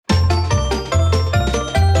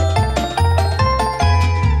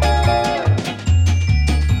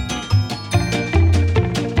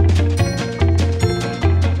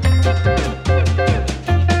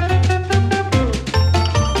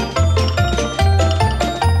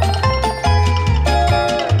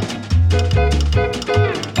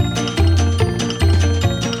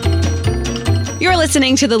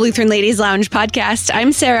listening to the Lutheran Ladies Lounge podcast.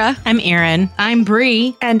 I'm Sarah. I'm Erin. I'm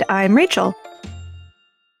Bree. And I'm Rachel.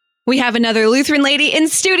 We have another Lutheran lady in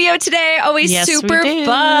studio today. Always super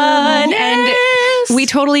fun. Yes. And we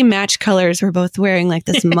totally match colors. We're both wearing like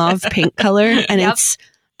this mauve pink color, and it's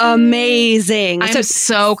amazing. I'm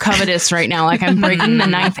so covetous right now. Like I'm breaking the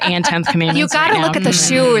 9th and 10th commandments. You got to look at the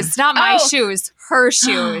shoes, not my shoes, her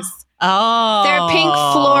shoes. Oh, they're pink,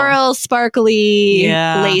 floral, sparkly,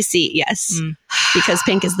 lacy. Yes, because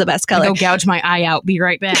pink is the best color. I'll go gouge my eye out. Be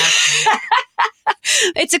right back.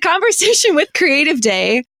 It's a conversation with Creative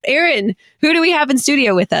Day. Erin, who do we have in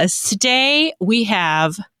studio with us? Today we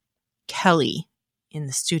have Kelly in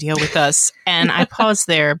the studio with us. And I paused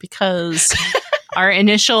there because our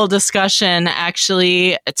initial discussion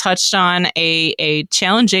actually touched on a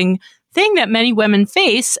challenging thing that many women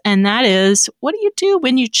face, and that is, what do you do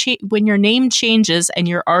when when your name changes and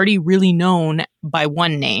you're already really known by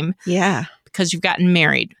one name? Yeah, because you've gotten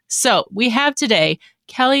married. So we have today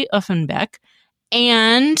Kelly Uffenbeck,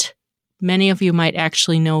 and many of you might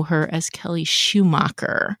actually know her as Kelly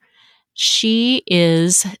Schumacher. She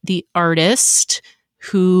is the artist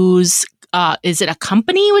whose is it a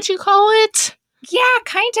company? Would you call it? Yeah,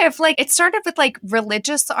 kind of. Like it started with like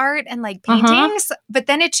religious art and like paintings, but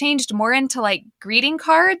then it changed more into like greeting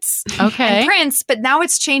cards and prints. But now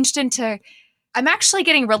it's changed into, I'm actually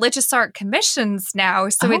getting religious art commissions now.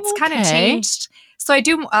 So it's kind of changed. So I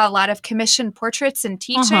do a lot of commissioned portraits and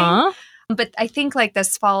teaching. But I think like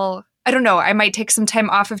this fall, I don't know, I might take some time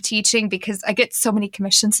off of teaching because I get so many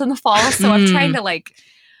commissions in the fall. So I'm trying to like,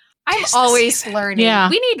 I'm always learning.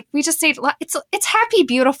 Yeah. We just need, it's happy,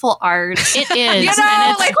 beautiful art. It is. You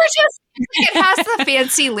know, like it has the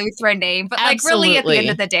fancy Lutheran name, but like really at the end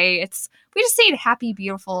of the day, we just need happy,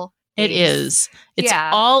 beautiful. It is. It's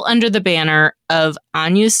all under the banner of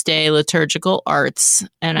Agnus Dei Liturgical Arts.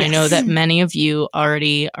 And I know that many of you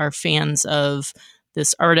already are fans of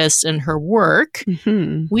this artist and her work.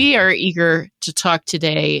 We are eager to talk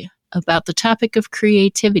today about the topic of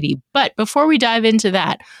creativity. But before we dive into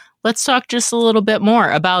that, let's talk just a little bit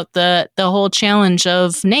more about the whole challenge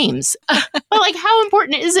of names. But like, how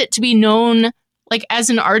important is it to be known? Like,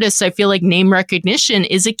 as an artist, I feel like name recognition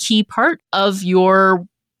is a key part of your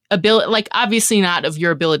ability, like obviously not of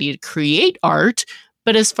your ability to create art,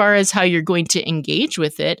 but as far as how you're going to engage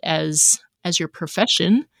with it as your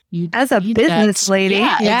profession. As a business lady.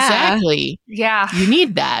 Yeah, exactly. Yeah. You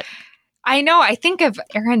need that. I know. I think of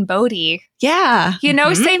Erin Bodie. Yeah. You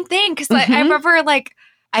know, same thing. Because I remember like,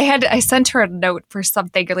 I sent her a note for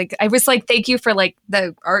something. Like I was like, thank you for like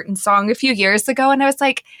the art and song a few years ago. And I was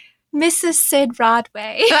like, Mrs. Sid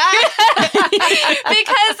Rodway.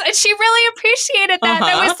 Because she really appreciated that. And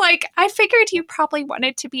I was like, I figured you probably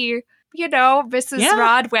wanted to be, you know, Mrs.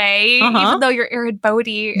 Rodway. Even though you're Erin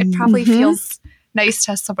Bodie, it probably feels nice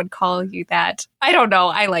to have someone call you that. I don't know.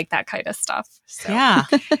 I like that kind of stuff. So. Yeah.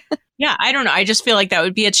 Yeah. I don't know. I just feel like that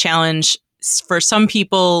would be a challenge for some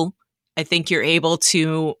people. I think you're able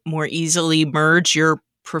to more easily merge your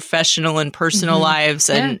professional and personal lives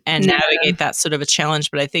and navigate that sort of a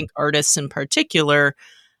challenge. But I think artists in particular,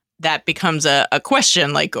 that becomes a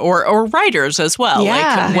question, like, or writers as well.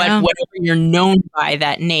 Yeah. Like whatever you're known by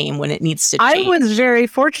that name when it needs to change. I was very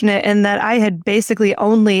fortunate in that I had basically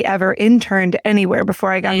only ever interned anywhere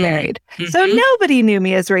before I got married. So nobody knew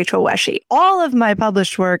me as Rachel Wesche. All of my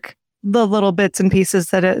published work, the little bits and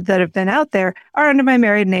pieces that have been out there, are under my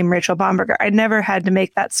married name, Rachel Bomberger. I never had to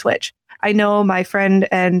make that switch. I know my friend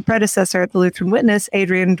and predecessor at the Lutheran Witness,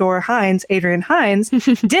 Adrian Hines,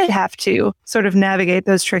 did have to sort of navigate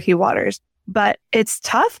those tricky waters. But it's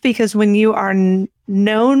tough because when you are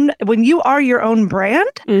known, when you are your own brand,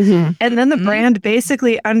 and then the brand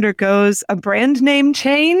basically undergoes a brand name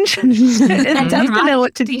change, it's tough to know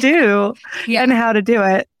what to do and how to do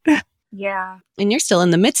it. Yeah. And you're still in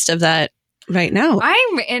the midst of that right now.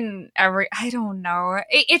 I'm in I don't know.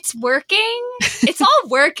 It's working. It's all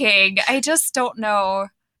working. I just don't know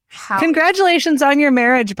how. Congratulations on your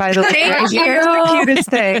marriage, by the way. Thank you. Here's the cutest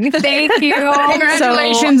thing. Thank you.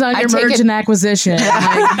 Congratulations on your merge and acquisition.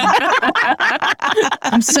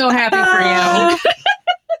 I'm so happy for you.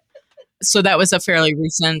 So that was a fairly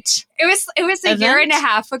recent. It was a year and a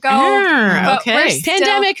half ago. But we're still,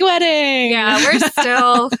 pandemic wedding. Yeah,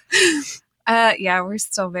 we're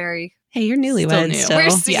still very. Hey, you're newlyweds.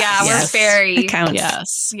 Still So. We're very. It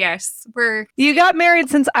counts. Yes, You got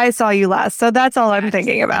married since I saw you last, so that's all I'm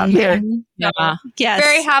thinking about here. Yeah. Yes.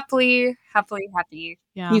 Very happy.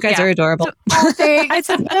 Yeah. You guys are adorable. I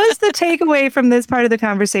suppose the takeaway from this part of the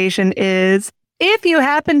conversation is if you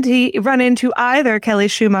happen to run into either Kelly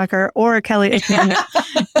Schumacher or Kelly,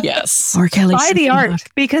 yes, or Kelly, buy the art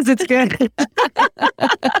because it's good.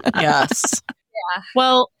 Yes. Yeah.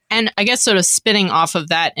 Well, and I guess sort of spinning off of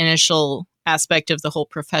that initial aspect of the whole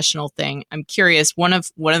professional thing, I'm curious. One of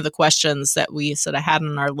the questions that we sort of had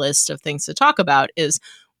on our list of things to talk about is,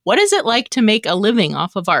 what is it like to make a living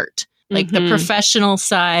off of art? Like the professional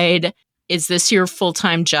side. Is this your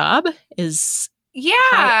full-time job?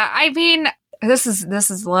 I mean, this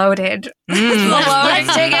is loaded.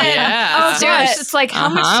 Let's take it. Yeah. Oh gosh, it's like how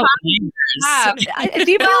much time do you have?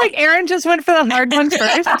 Do you feel like Erin just went for the hard one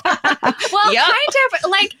first? Well, kind of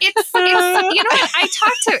like it's you know what, I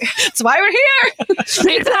talked to. That's why we're here.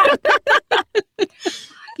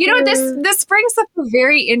 This brings up a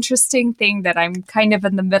very interesting thing that I'm kind of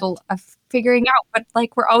in the middle of figuring out, but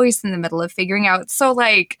like we're always in the middle of figuring out. So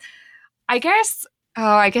like, I guess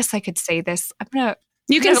I could say this.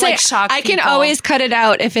 You can say, I can always cut it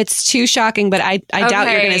out if it's too shocking, but I doubt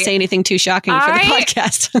you're going to say anything too shocking for the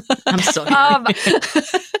podcast. I'm still here.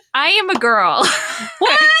 I am a girl.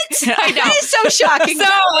 What? I know. That is so shocking. So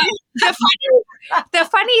the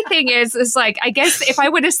funny thing is like, I guess if I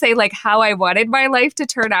were to say like how I wanted my life to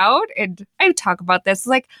turn out, and I talk about this,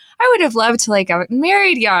 like I would have loved to like get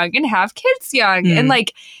married young and have kids young and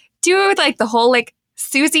like do like the whole like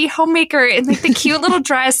Susie homemaker and like the cute little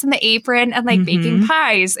dress and the apron and like baking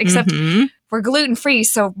pies, except we're gluten free,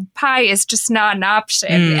 so pie is just not an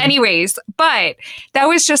option. Anyways, but that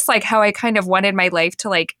was just like how I kind of wanted my life to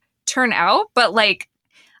like turn out. But like,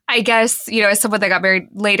 I guess, as someone that got married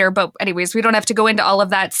later, but anyways, we don't have to go into all of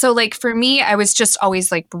that. So like for me, I was just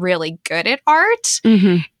always like really good at art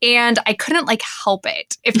and I couldn't like help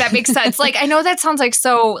it, if that makes sense. Like, I know that sounds like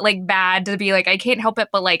so like bad to be like, I can't help it,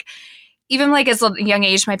 but like, even like as a young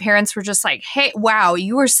age, my parents were just like, hey, wow,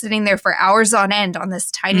 you were sitting there for hours on end on this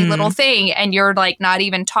tiny little thing and you're like not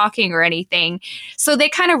even talking or anything. So they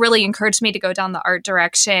kind of really encouraged me to go down the art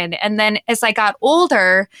direction. And then as I got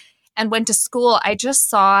older and went to school, I just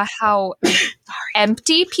saw how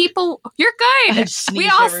empty people. You're good. We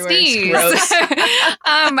all sneeze.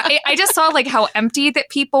 I just saw like how empty that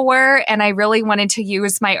people were, and I really wanted to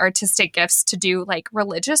use my artistic gifts to do like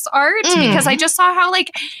religious art because I just saw how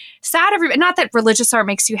like sad everybody. Not that religious art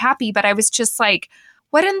makes you happy, but I was just like,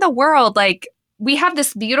 what in the world? Like, we have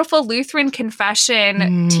this beautiful Lutheran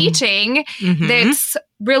confession teaching that's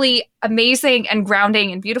really amazing and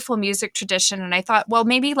grounding and beautiful music tradition. And I thought, well,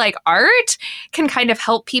 maybe like art can kind of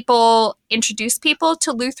help people introduce people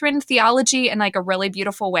to Lutheran theology in like a really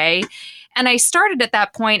beautiful way. And I started at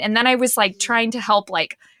that point, and then I was like trying to help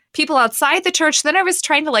like people outside the church. Then I was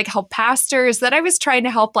trying to like help pastors. Then I was trying to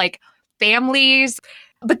help like families.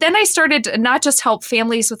 But then I started to not just help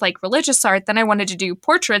families with like religious art. Then I wanted to do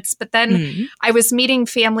portraits. But then I was meeting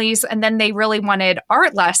families, and then they really wanted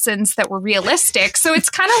art lessons that were realistic. So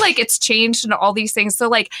it's kind of like it's changed and all these things. So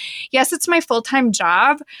like, yes, it's my full-time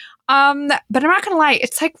job. But I'm not going to lie,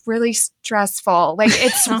 it's like really stressful. Like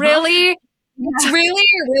it's really, it's really,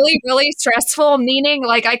 really, really stressful. Meaning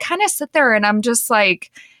like I kind of sit there and I'm just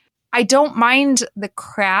like, I don't mind the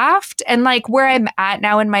craft, and like where I'm at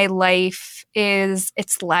now in my life is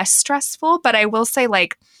it's less stressful. But I will say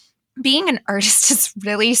like being an artist is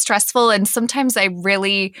really stressful. And sometimes I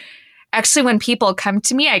really, actually when people come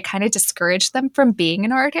to me, I kind of discourage them from being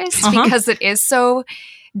an artist because it is so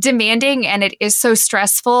demanding and it is so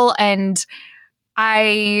stressful. And I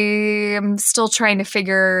am still trying to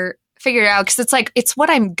figure it out because it's like, it's what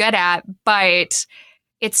I'm good at, but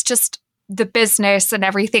it's just the business and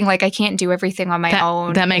everything. Like I can't do everything on my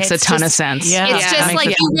own. That makes a ton of sense. Yeah. It's just like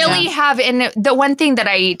you really have. And the one thing that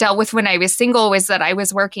I dealt with when I was single was that I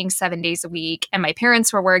was working 7 days a week and my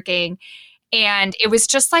parents were working, and it was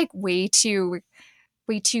just like way too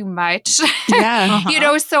much.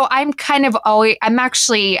 Yeah. So I'm kind of always, I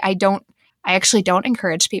actually don't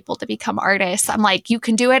encourage people to become artists. I'm like, you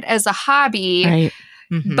can do it as a hobby, right.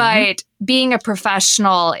 But being a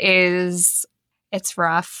professional it's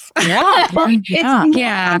rough.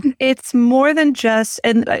 It's more than just,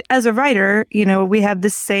 and as a writer, we have the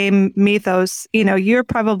same mythos. You're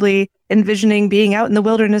probably envisioning being out in the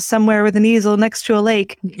wilderness somewhere with an easel next to a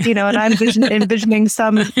lake, and I'm envisioning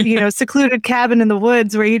some, secluded cabin in the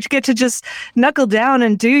woods where you get to just knuckle down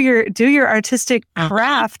and do your artistic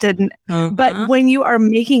craft. And but when you are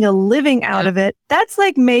making a living out of it, that's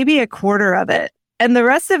like maybe a quarter of it. And the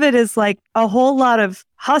rest of it is like a whole lot of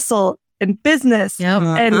hustle and business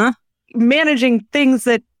and managing things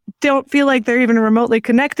that don't feel like they're even remotely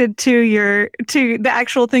connected to the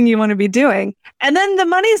actual thing you want to be doing. And then the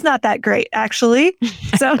money's not that great, actually.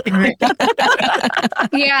 So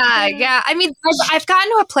yeah. I mean, I've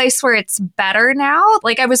gotten to a place where it's better now.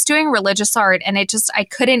 Like I was doing religious art and I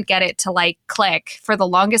couldn't get it to like click for the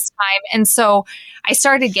longest time. And so I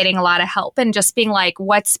started getting a lot of help and just being like,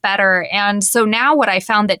 what's better? And so now what I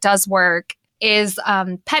found that does work is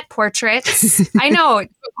pet portraits. I know,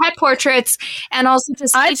 pet portraits, and also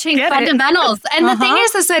just teaching fundamentals. And the thing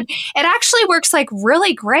is that it actually works like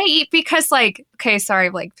really great because like, okay,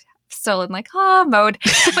 sorry, like still in like mode,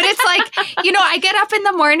 but it's like, you know, I get up in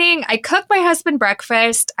the morning, I cook my husband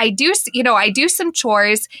breakfast, I do some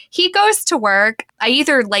chores, he goes to work, I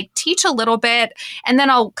either like teach a little bit and then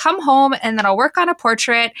I'll come home and then I'll work on a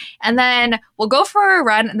portrait and then we'll go for a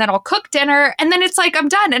run and then I'll cook dinner and then it's like I'm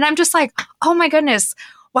done. And I'm just like, oh my goodness,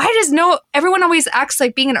 why does everyone always acts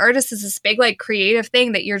like being an artist is this big like creative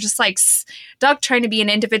thing that you're just like stuck trying to be an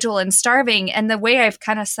individual and starving. And the way I've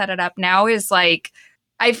kind of set it up now is like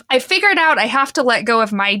I figured out I have to let go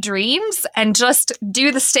of my dreams and just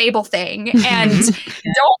do the stable thing and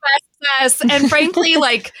don't mess. And frankly,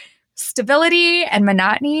 like stability and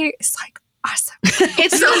monotony is like awesome.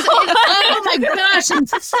 Oh my gosh, I'm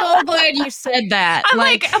so glad you said that. I'm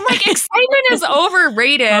like excitement is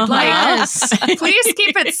overrated. Like, please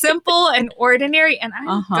keep it simple and ordinary. And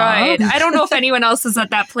I'm good. I don't know if anyone else is at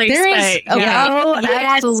that place.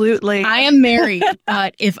 Absolutely. I am married,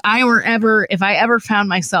 but if I ever found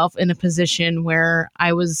myself in a position where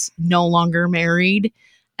I was no longer married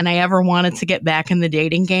and I ever wanted to get back in the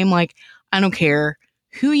dating game, like I don't care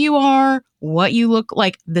who you are, what you look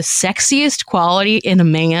like. The sexiest quality in a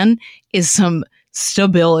man is some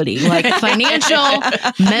stability, like financial,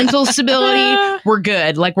 mental stability. We're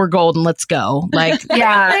good. Like we're golden. Let's go. Like,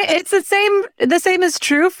 yeah, it's the same. The same is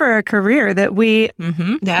true for a career that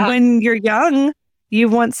when you're young, you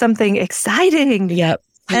want something exciting. Yep.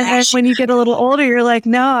 And then when you get a little older, you're like,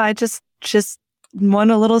 no, I just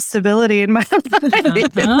want a little stability in my life.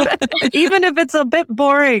 Even if it's a bit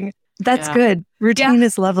boring. That's good. Routine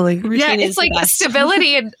is lovely. Routine is like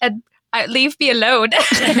stability and leave me alone.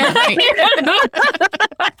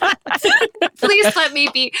 Please let me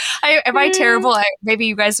be. Am I terrible? Maybe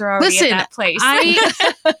you guys are already in that place.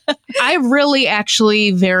 I really actually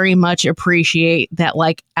very much appreciate that,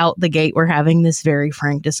 like out the gate, we're having this very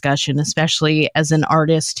frank discussion, especially as an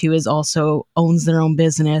artist who is also owns their own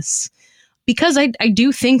business, because I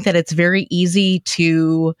do think that it's very easy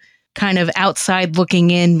to kind of outside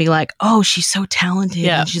looking in, be like, oh, she's so talented.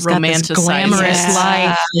 Yeah, and she's got this glamorous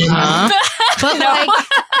life. But like,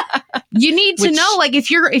 you need to know, like, if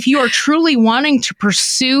you are truly wanting to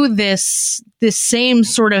pursue this same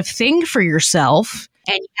sort of thing for yourself,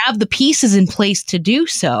 and you have the pieces in place to do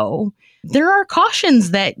so, there are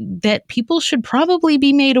cautions that people should probably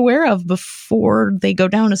be made aware of before they go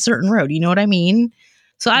down a certain road. You know what I mean?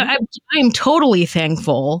 So I'm totally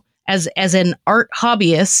thankful as an art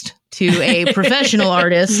hobbyist to a professional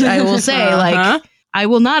artist. I will say, like, I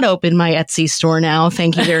will not open my Etsy store now.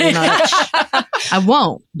 Thank you very much. I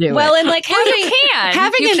won't do it. Well, and like having you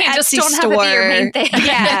an can't, Etsy just don't store. Have it be your main thing.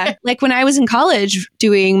 Yeah. Like when I was in college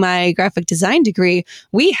doing my graphic design degree,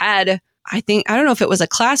 we had, I don't know if it was a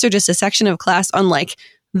class or just a section of class on like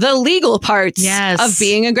the legal parts of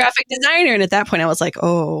being a graphic designer. And at that point I was like,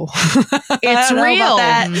 oh, it's real.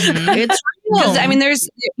 It's because I mean,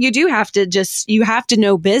 you have to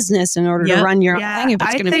know business in order to run your own thing if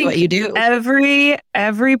it's going to be what you do.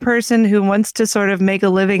 Every person who wants to sort of make a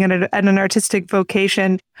living at an artistic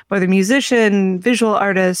vocation, whether musician, visual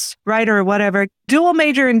artist, writer, whatever, dual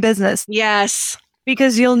major in business. Yes.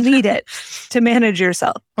 Because you'll need it to manage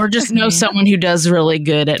yourself. Or just know someone who does really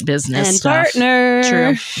good at business and stuff. Partner.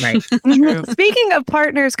 True. Right. True. Speaking of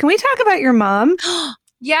partners, can we talk about your mom?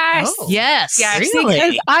 Yes. Oh. Yes. Really?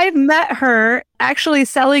 Because I've met her actually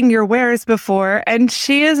selling your wares before, and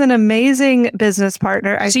she is an amazing business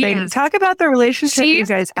partner, I think. Talk about the relationship you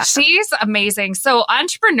guys have. She's amazing. So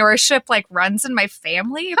entrepreneurship like runs in my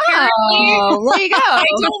family, apparently. Oh, there you go. I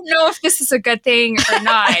don't know if this is a good thing or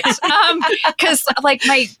not. Because like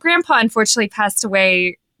my grandpa unfortunately passed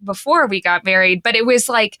away before we got married, but it was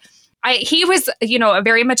like he was,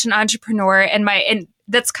 very much an entrepreneur, and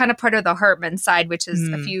that's kind of part of the Hartman side, which is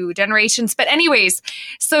a few generations. But anyways,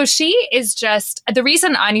 so she is just, the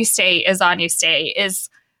reason Anuste is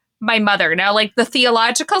my mother. Now, like the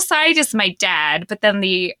theological side is my dad, but then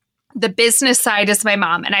the business side is my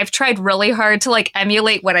mom. And I've tried really hard to like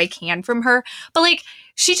emulate what I can from her. But like,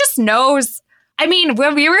 she just knows. I mean,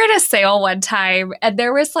 when we were at a sale one time and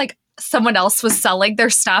there was like someone else was selling their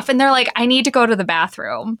stuff and they're like, I need to go to the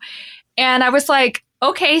bathroom. And I was like,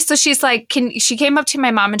 okay. So she's like, she came up to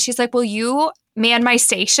my mom and she's like, will you man my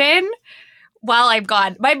station while I'm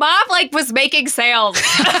gone? My mom like was making sales. Like,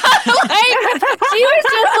 she was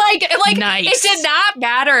just like nice. It did not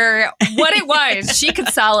matter what it was. She could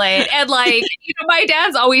sell it. And like, my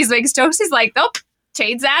dad's always makes jokes. He's like, nope,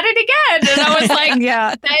 Shane's at it again. And I was like,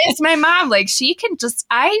 yeah, that is my mom. Like she can just,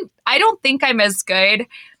 I don't think I'm as good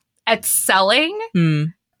at selling.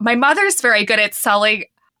 My mother's very good at selling.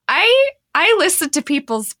 I listen to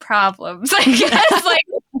people's problems. I guess like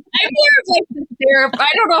I'm more of like the therapist. I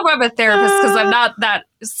don't know if I'm a therapist because I'm not that.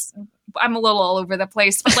 I'm a little all over the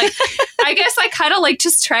place, but like I guess I kind of like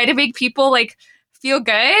just try to make people like feel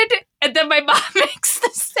good, and then my mom makes the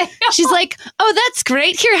sale. She's like, "Oh, that's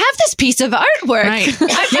great. Here, have this piece of artwork." Right. I'm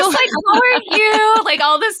just like, "How are you?" Like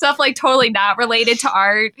all this stuff, like totally not related to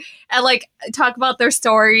art, and like talk about their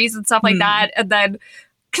stories and stuff like that, and then.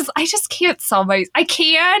 Because I just can't sell I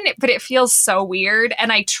can, but it feels so weird,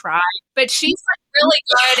 and I try. But she's like really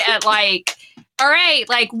good at like, all right,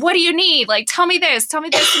 like, what do you need? Like, tell me this. And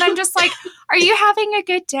I'm just like, are you having a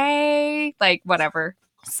good day? Like, whatever.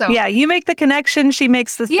 So yeah, you make the connection. She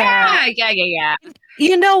makes the sound. Yeah.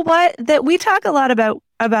 You know what? That we talk a lot about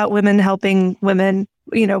women helping women,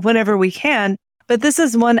 whenever we can. But this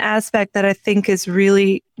is one aspect that I think is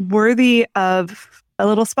really worthy of a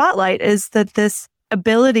little spotlight. Is that this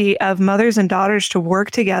ability of mothers and daughters to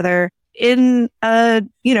work together in a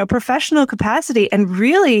professional capacity and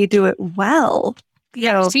really do it well.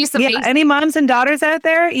 She's amazing. Any moms and daughters out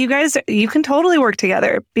there, you can totally work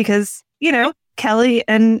together because Kelly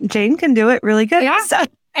and Jane can do it really good. Yeah. So,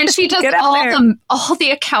 and she does all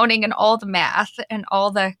the accounting and all the math and all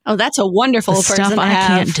the that's a wonderful person stuff to I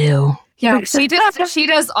have. can't do. Yeah, she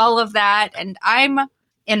does all of that, and I'm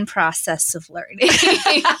in process of learning.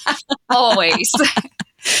 Always.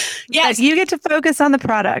 Yes, you get to focus on the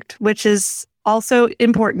product, which is also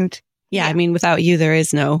important. Yeah, I mean, without you, there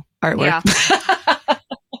is no artwork. Yeah.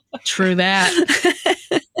 True that.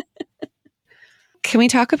 Can we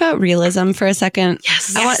talk about realism for a second?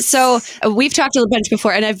 Yes. So we've talked a bunch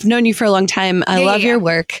before, and I've known you for a long time. I love your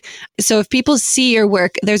work. So if people see your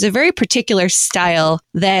work, there's a very particular style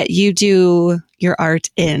that you do your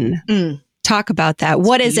art in. Talk about that.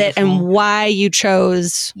 What is it and why you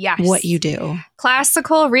chose what you do?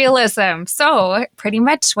 Classical realism. So pretty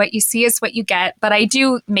much what you see is what you get, but I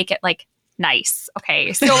do make it like nice.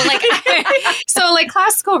 Okay. So like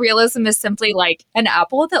classical realism is simply like an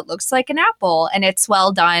apple that looks like an apple and it's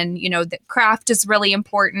well done. The craft is really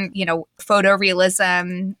important,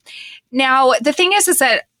 photorealism. Now, the thing is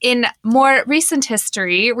that in more recent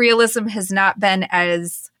history, realism has not been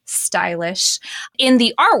as stylish in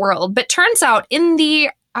the art world, but turns out in the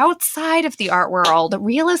outside of the art world,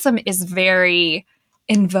 realism is very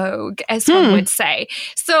in vogue, as one would say.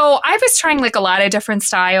 So I was trying like a lot of different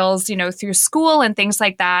styles, through school and things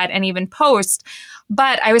like that, and even post,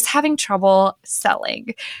 but I was having trouble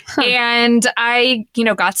selling. And I,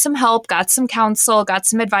 got some help, got some counsel, got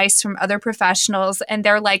some advice from other professionals, and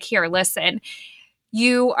they're like, here, listen,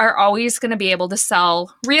 you are always going to be able to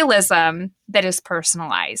sell realism that is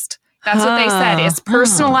personalized. That's what they said, is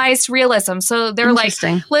personalized realism. So they're like,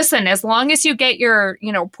 listen, as long as you get your,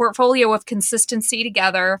 portfolio of consistency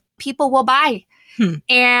together, people will buy.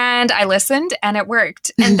 And I listened and it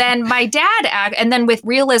worked. And then my dad, and then with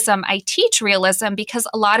realism, I teach realism because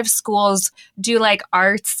a lot of schools do like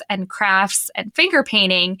arts and crafts and finger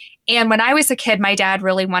painting. And when I was a kid, my dad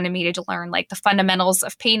really wanted me to learn like the fundamentals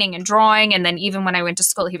of painting and drawing. And then even when I went to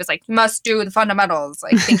school, he was like, you must do the fundamentals,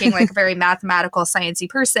 like thinking like a very mathematical, sciencey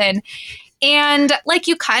person. And like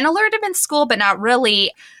you kind of learned them in school, but not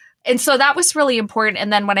really. And so that was really important.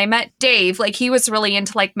 And then when I met Dave, like he was really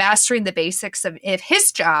into like mastering the basics of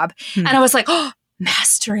his job. And I was like, oh,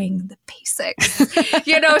 mastering the basics, So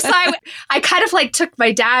I kind of like took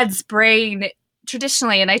my dad's brain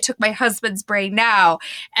traditionally and I took my husband's brain now.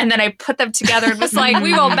 And then I put them together and was like,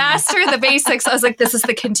 we will master the basics. I was like, this is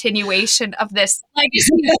the continuation of this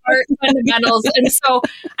legacy of art fundamentals. And so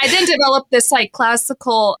I then developed this like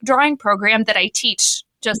classical drawing program that I teach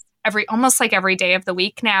just almost like every day of the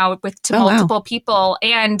week now with multiple people.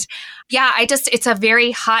 And it's a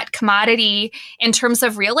very hot commodity in terms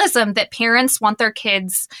of realism that parents want their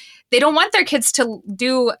kids. They don't want their kids to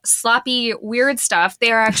do sloppy, weird stuff.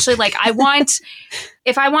 They're actually like,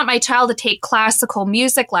 if I want my child to take classical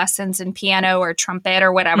music lessons in piano or trumpet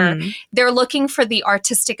or whatever, they're looking for the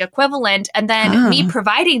artistic equivalent. And then me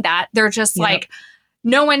providing that, they're just like,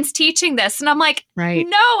 no one's teaching this. And I'm like, right.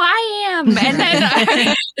 No, I am.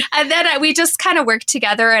 And then we just kind of work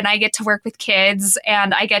together and I get to work with kids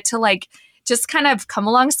and I get to like, just kind of come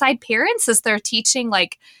alongside parents as they're teaching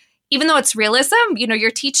like, even though it's realism, you're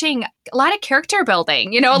teaching a lot of character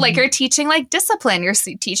building, like you're teaching like discipline, you're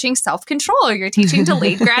teaching self-control, you're teaching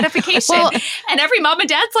delayed gratification. And every mom and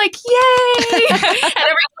dad's like, yay. And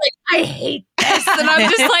everyone's like, I hate this. And I'm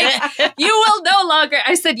just like, you will no longer.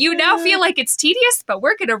 I said, you now feel like it's tedious, but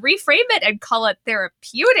we're going to reframe it and call it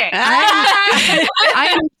therapeutic. I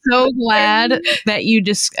am so glad that you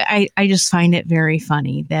just, I just find it very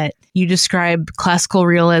funny that you describe classical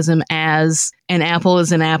realism as an apple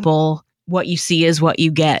is an apple. What you see is what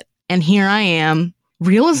you get. And here I am.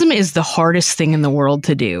 Realism is the hardest thing in the world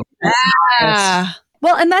to do.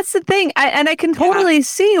 Well, and that's the thing. I can totally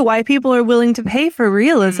see why people are willing to pay for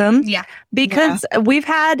realism. Yeah. Because we've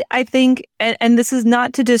had, I think, and this is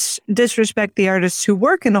not to disrespect the artists who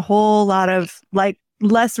work in a whole lot of like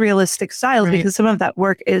less realistic styles, because some of that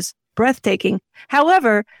work is breathtaking.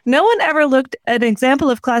 However, no one ever looked at an example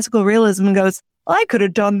of classical realism and goes, I could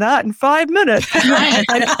have done that in 5 minutes. Is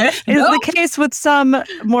the case with some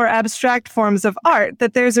more abstract forms of art,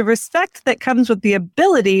 that there's a respect that comes with the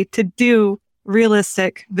ability to do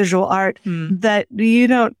realistic visual art that you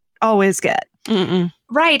don't always get.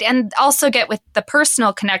 Right. And also get with the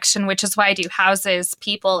personal connection, which is why I do houses,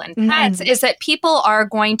 people, and pets, is that people are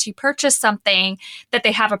going to purchase something that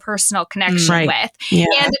they have a personal connection with. Yeah.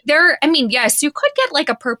 And yes, you could get like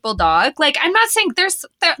a purple dog. Like, I'm not saying there's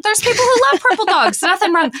people who love purple dogs,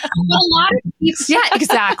 nothing wrong. But a lot of people, yeah,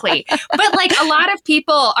 exactly. But like a lot of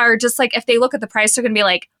people are just like, if they look at the price, they're going to be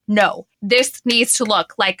like, no, this needs to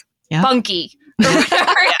look like Bunky. Or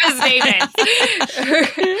whatever his name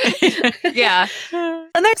is. Yeah.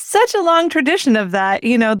 And there's such a long tradition of that.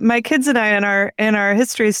 My kids and I in our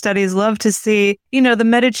history studies love to see, the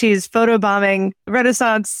Medicis photobombing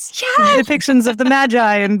Renaissance depictions of the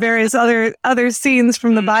Magi and various other scenes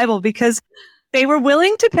from the Bible, because they were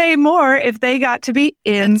willing to pay more if they got to be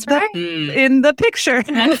in the picture.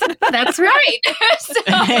 That's right.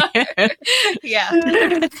 Yeah.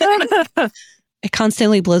 It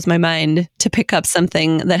constantly blows my mind to pick up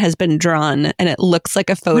something that has been drawn and it looks like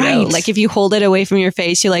a photo. Right. Like if you hold it away from your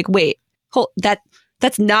face, you're like, wait,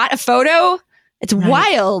 that's not a photo? It's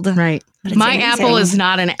wild. Right. My apple is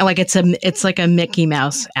not it's like a Mickey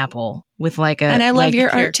Mouse apple with like a. And I love your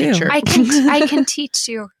art too. I can teach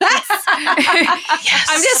you. Yes.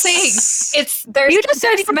 I'm just saying you just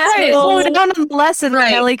said slow down on the lesson,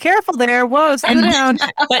 Ellie. Careful there. Whoa, slow down.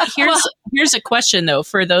 But here's a question though,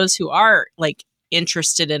 for those who are like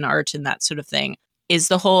interested in art and that sort of thing. Is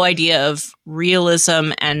the whole idea of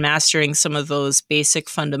realism and mastering some of those basic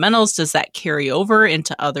fundamentals, does that carry over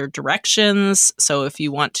into other directions? So if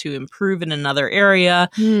you want to improve in another area,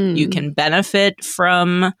 you can benefit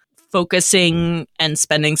from focusing and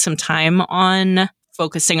spending some time on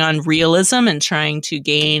focusing on realism and trying to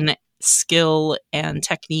gain skill and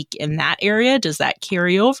technique in that area. Does that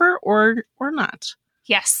carry over or not?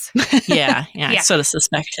 Yes. Yeah. I sort of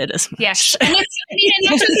suspected as much. Yes. And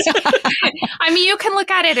you can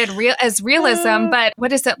look at it as realism, but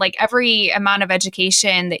what is it, like every amount of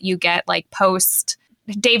education that you get like post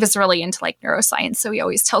Dave is really into like neuroscience, so he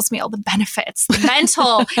always tells me all the benefits, the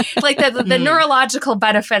mental, like the neurological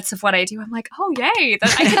benefits of what I do. I'm like, oh yay,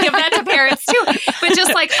 I can give that to parents too. But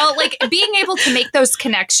just like being able to make those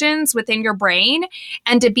connections within your brain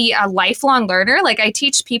and to be a lifelong learner. Like I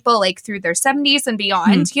teach people like through their 70s and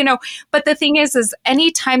beyond, But the thing is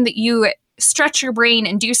anytime that you stretch your brain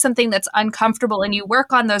and do something that's uncomfortable and you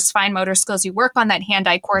work on those fine motor skills, you work on that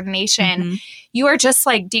hand-eye coordination, you are just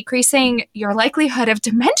like decreasing your likelihood of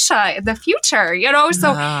dementia in the future,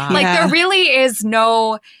 So there really is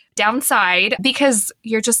no downside because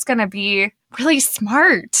you're just going to be really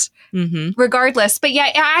smart regardless. But yeah,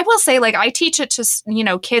 I will say like I teach it to,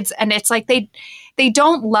 kids and it's like they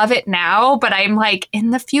don't love it now, but I'm like in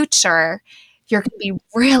the future, you're going to be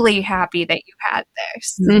really happy that you had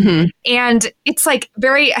this. And it's like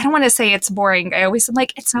I don't want to say it's boring. I always am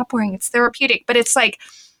like, it's not boring. It's therapeutic. But it's like,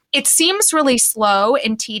 it seems really slow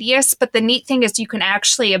and tedious. But the neat thing is you can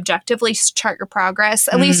actually objectively chart your progress,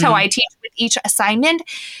 at least how I teach with each assignment.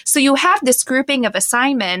 So you have this grouping of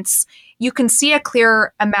assignments. You can see a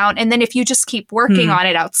clear amount. And then if you just keep working on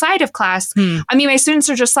it outside of class, my students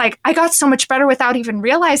are just like, I got so much better without even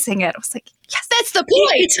realizing it. I was like, yes, that's the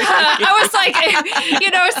point. I was like,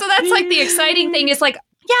 so that's like the exciting thing is like,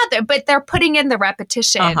 but they're putting in the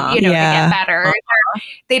repetition, to get better.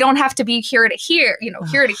 They don't have to be here to here,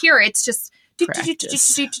 here to here. It's just do.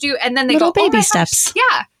 And then they little go, baby steps.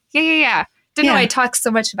 Yeah. Didn't know I talk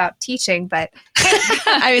so much about teaching, but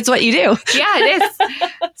it's what you do. Yeah, it is.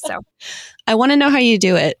 So I want to know how you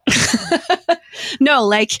do it. No,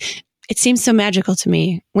 like it seems so magical to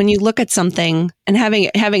me when you look at something and having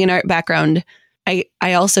an art background.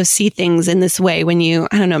 I also see things in this way when I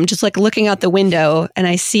don't know, I'm just like looking out the window and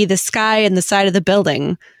I see the sky and the side of the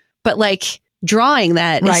building, but like drawing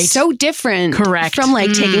that is so different from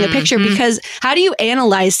like taking a picture, because how do you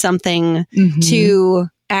analyze something to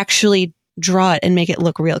actually draw it and make it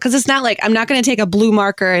look real? Because it's not like I'm not going to take a blue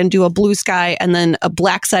marker and do a blue sky and then a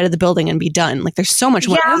black side of the building and be done. Like there's so much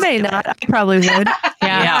more. Yeah, I may not. I probably would.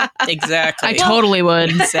 Yeah, exactly. I totally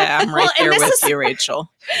would. I'm right there with you,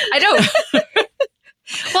 Rachel. I don't.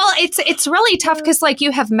 Well, it's really tough because like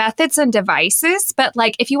you have methods and devices, but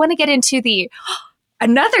like if you want to get into the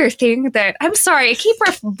another thing that I'm sorry, I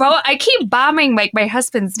keep bombing like my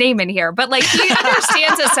husband's name in here, but like he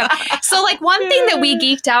understands this stuff. So like one thing that we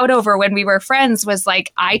geeked out over when we were friends was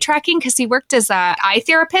like eye tracking, because he worked as a eye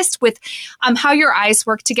therapist with how your eyes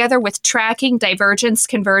work together with tracking, divergence,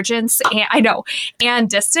 convergence, and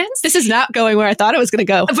distance. This is not going where I thought it was going to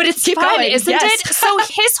go. But it's fun, isn't it? So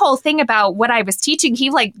his whole thing about what I was teaching, he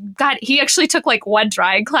actually took like one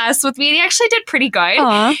drawing class with me, and he actually did pretty good.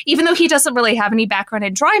 Aww. Even though he doesn't really have any background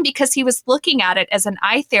in drawing, because he was looking at it as an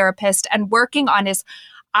eye therapist and working on his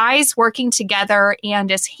eyes working together and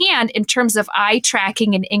his hand in terms of eye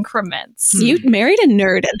tracking and increments. You married a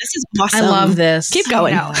nerd, and this is awesome. I love this. Keep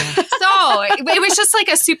going. So it was just like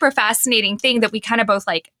a super fascinating thing that we kind of both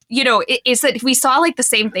like, is that we saw like the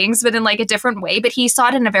same things, but in like a different way, but he saw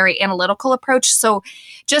it in a very analytical approach. So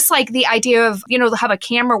just like the idea of, how a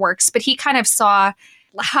camera works, but he kind of saw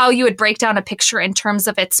how you would break down a picture in terms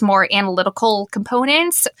of its more analytical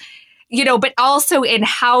components, but also in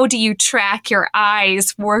how do you track your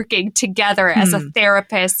eyes working together as a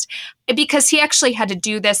therapist, because he actually had to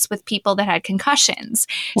do this with people that had concussions.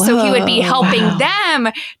 Whoa, so he would be helping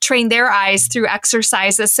them train their eyes through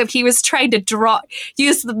exercises. So he was trying to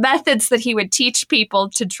use the methods that he would teach people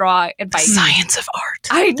to draw. The science of art.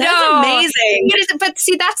 I know. That's amazing. But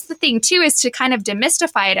see, that's the thing too, is to kind of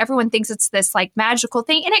demystify it. Everyone thinks it's this like magical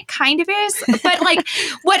thing, and it kind of is. But like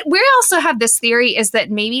what we also have this theory is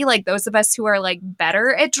that maybe like those of us who are like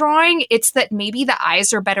better at drawing, it's that maybe the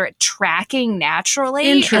eyes are better at tracking naturally.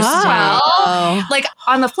 Interesting. Like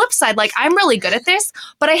on the flip side, like I'm really good at this,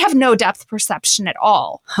 but I have no depth perception at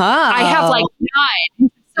all. I have like none.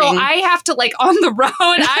 So I have to like on the road,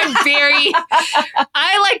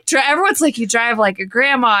 everyone's like, you drive like a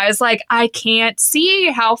grandma. It's like, I can't see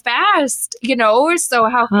how fast, so so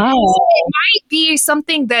it might be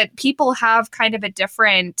something that people have kind of a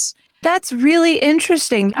different. That's really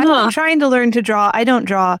interesting. I'm trying to learn to draw. I don't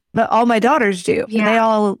draw, but all my daughters do. Yeah. They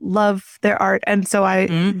all love their art. And so I,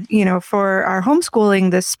 for our homeschooling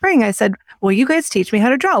this spring, I said, well, you guys teach me how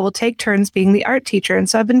to draw. We'll take turns being the art teacher. And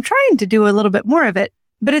so I've been trying to do a little bit more of it,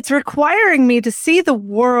 but it's requiring me to see the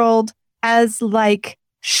world as like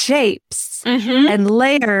shapes and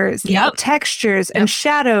layers, and textures and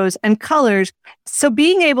shadows and colors. So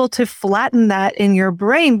being able to flatten that in your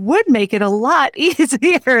brain would make it a lot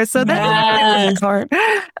easier. So that's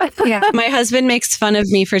My husband makes fun of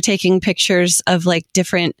me for taking pictures of like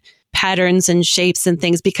different patterns and shapes and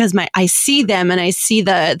things, because I see them and I see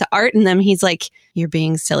the art in them. He's like, you're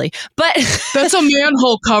being silly. But that's a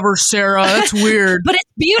manhole cover, Sarah. That's weird. But it's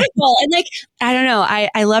beautiful. And like, I don't know.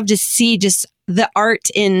 I love to see just the art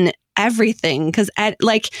in everything, because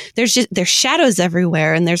there's shadows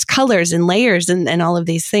everywhere, and there's colors and layers and all of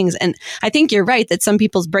these things. And I think you're right that some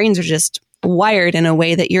people's brains are just wired in a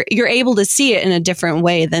way that you're able to see it in a different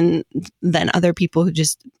way than other people who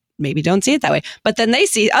just maybe don't see it that way, but then they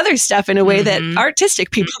see other stuff in a way that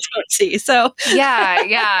artistic people don't see. So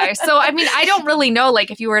yeah. So I mean, I don't really know, like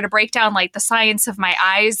if you were to break down like the science of my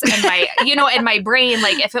eyes and my, and my brain,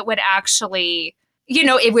 like if it would actually,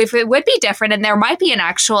 if it would be different, and there might be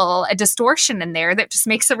a distortion in there that just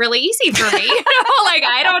makes it really easy for me. Like,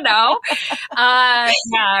 I don't know.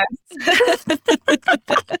 Yeah.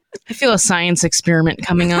 I feel a science experiment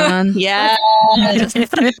coming on. Yeah.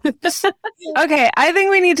 Okay, I think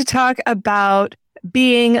we need to talk about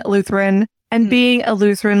being Lutheran and being a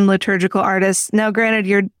Lutheran liturgical artist. Now, granted,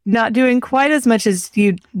 you're not doing quite as much as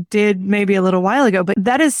you did maybe a little while ago, but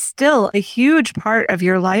that is still a huge part of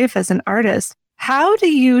your life as an artist. How do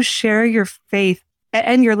you share your faith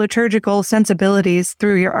and your liturgical sensibilities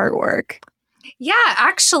through your artwork? Yeah,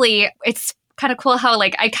 actually, it's kind of cool how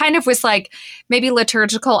like I kind of was like, maybe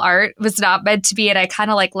liturgical art was not meant to be, and I kind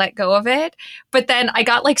of like let go of it. But then I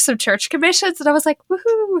got like some church commissions, and I was like,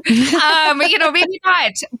 woohoo! Maybe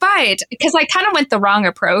not. But because I kind of went the wrong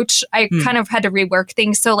approach, I kind of had to rework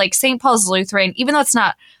things. So like St. Paul's Lutheran, even though it's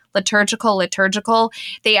not liturgical.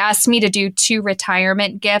 They asked me to do 2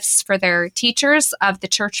 retirement gifts for their teachers of the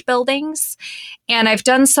church buildings. And I've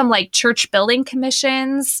done some like church building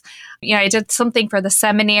commissions. I did something for the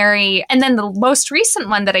seminary. And then the most recent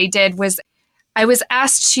one that I did was I was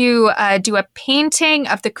asked to do a painting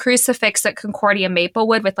of the crucifix at Concordia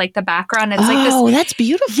Maplewood with like the background. It's like this. That's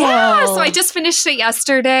beautiful. Yeah. So I just finished it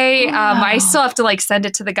yesterday. Wow. I still have to like send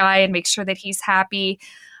it to the guy and make sure that he's happy.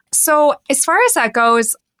 So as far as that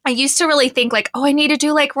goes, I used to really think like, I need to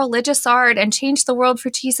do like religious art and change the world for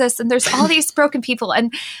Jesus. And there's all these broken people.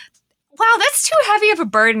 And wow, that's too heavy of a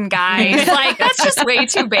burden, guys. Like, that's just way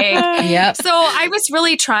too big. Yep. So I was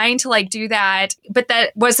really trying to like do that, but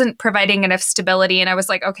that wasn't providing enough stability. And I was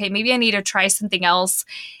like, okay, maybe I need to try something else.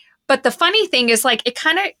 But the funny thing is like, it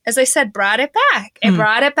kind of, as I said, brought it back. It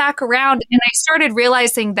brought it back around. And I started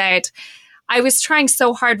realizing that I was trying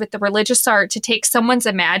so hard with the religious art to take someone's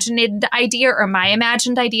imagined idea or my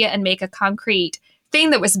imagined idea and make a concrete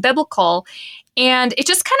thing that was biblical. And it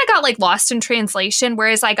just kind of got like lost in translation.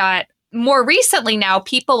 Whereas I got more recently now,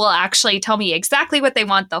 people will actually tell me exactly what they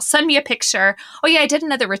want. They'll send me a picture. Oh yeah, I did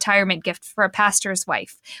another retirement gift for a pastor's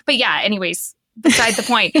wife. But yeah, anyways, beside the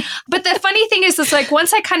point. But the funny thing is like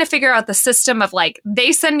once I kind of figure out the system of like,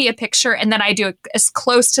 they send me a picture and then I do as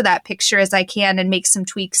close to that picture as I can and make some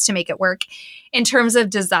tweaks to make it work in terms of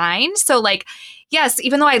design. So like, yes,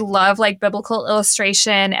 even though I love like biblical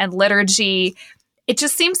illustration and liturgy, it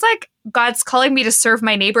just seems like God's calling me to serve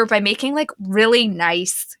my neighbor by making like really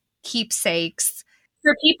nice keepsakes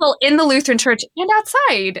for people in the Lutheran church and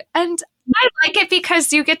outside. And I like it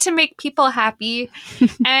because you get to make people happy.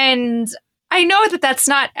 And I know that that's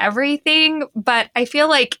not everything, but I feel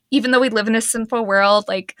like even though we live in a sinful world,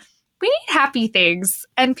 like we need happy things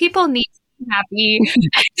and people need to be happy.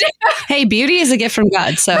 Hey, beauty is a gift from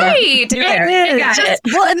God. So right.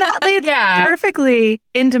 Well, and that leads perfectly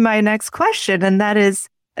into my next question. And that is,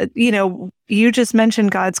 you just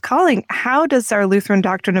mentioned God's calling. How does our Lutheran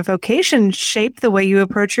doctrine of vocation shape the way you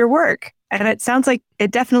approach your work? And it sounds like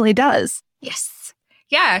it definitely does. Yes.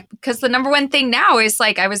 Yeah. Because the number one thing now is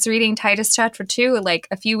like, I was reading Titus chapter 2 like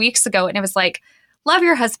a few weeks ago, and it was like, love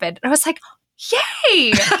your husband. And I was like,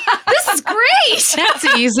 yay, this is great. That's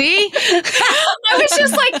easy. I was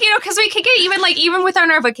just like, because we can get even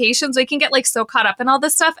within our vocations, we can get like so caught up in all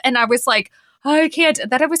this stuff. And I was like, I can't.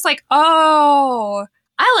 Then I was like,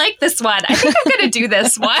 I like this one. I think I'm going to do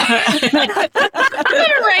this one. I'm going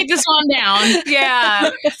to write this one down.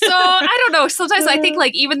 Yeah. So I don't know. Sometimes I think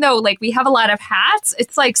like, even though like we have a lot of hats,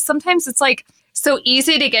 it's like, sometimes it's like so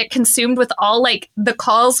easy to get consumed with all like the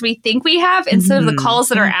calls we think we have instead of the calls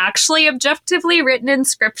that are actually objectively written in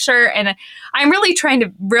scripture. And I'm really trying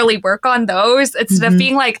to really work on those instead of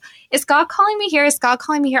being like, is God calling me here? Is God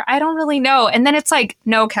calling me here? I don't really know. And then it's like,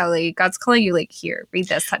 no, Kelly, God's calling you like here, read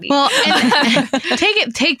this, honey. Well,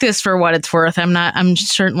 and take this for what it's worth. I'm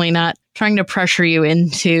certainly not trying to pressure you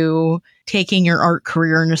into taking your art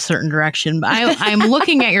career in a certain direction. But I'm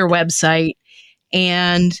looking at your website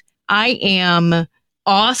and I am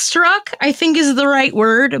awestruck, I think is the right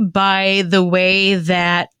word, by the way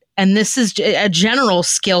that, and this is a general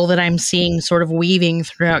skill that I'm seeing sort of weaving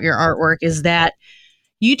throughout your artwork, is that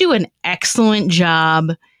you do an excellent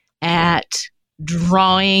job at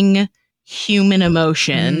drawing human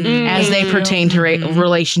emotion as they pertain to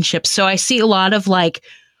relationships. So I see a lot of like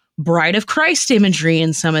Bride of Christ imagery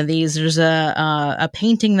in some of these. There's a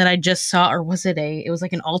painting that I just saw, or was it was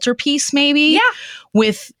like an altarpiece maybe? Yeah.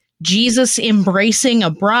 With Jesus embracing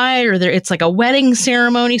a bride, or it's like a wedding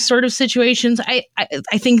ceremony sort of situations. I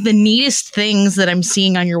think the neatest things that I'm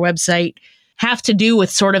seeing on your website have to do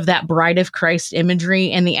with sort of that Bride of Christ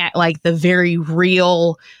imagery and the very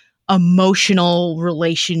real emotional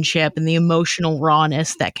relationship and the emotional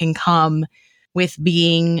rawness that can come with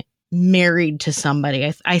being married to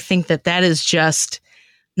somebody. I think that is just,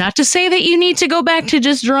 not to say that you need to go back to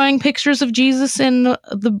just drawing pictures of Jesus in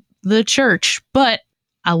the church, but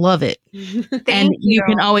I love it. And you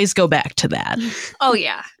can always go back to that. Oh,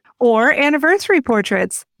 yeah. Or anniversary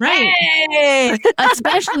portraits. Right. Hey!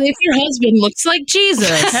 Especially if your husband looks like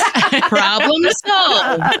Jesus. Problem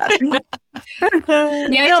solved.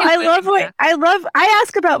 I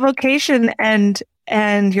ask about vocation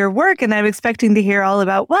and your work, and I'm expecting to hear all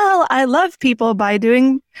about, well, I love people by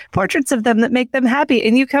doing portraits of them that make them happy.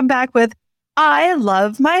 And you come back with, I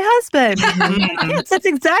love my husband. Yes, that's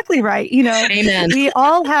exactly right. Amen. We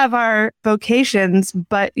all have our vocations,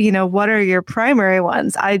 but what are your primary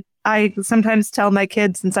ones? I sometimes tell my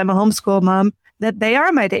kids, since I'm a homeschool mom, that they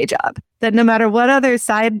are my day job, that no matter what other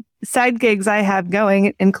side gigs I have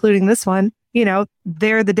going, including this one,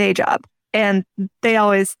 they're the day job. And they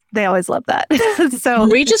always love that. So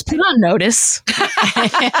we just put on notice.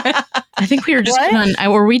 I think we were just put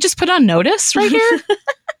on. Were we just put on notice right here?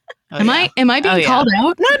 Am I being called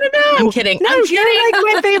out? No. I'm kidding. No, I'm kidding. you're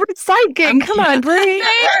like my favorite sidekick. Come on, Brie.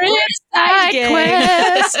 Side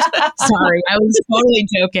quest. Sorry, I was totally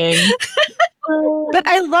joking. But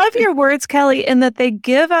I love your words, Kelly, in that they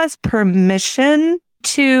give us permission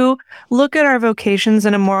to look at our vocations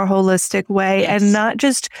in a more holistic way and not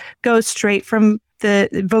just go straight from the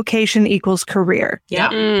vocation equals career. Yeah.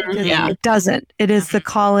 It doesn't. It is the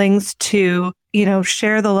callings to,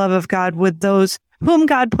 share the love of God with those whom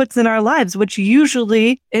God puts in our lives, which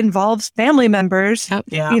usually involves family members,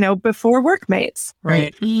 before workmates.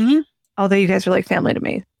 Right. Mm-hmm. Although you guys are like family to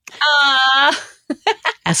me.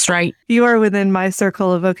 That's right. You are within my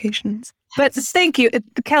circle of vocations. But thank you,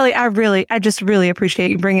 Kelly. I just really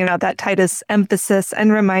appreciate you bringing out that Titus emphasis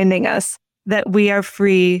and reminding us that we are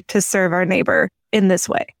free to serve our neighbor in this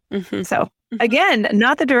way. Mm-hmm. So again,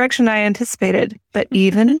 not the direction I anticipated, but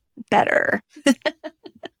even better.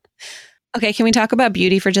 Okay, can we talk about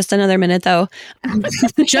beauty for just another minute, though?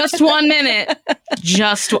 Just 1 minute.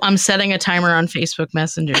 I'm setting a timer on Facebook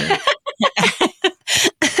Messenger.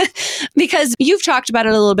 Because you've talked about it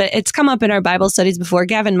a little bit. It's come up in our Bible studies before.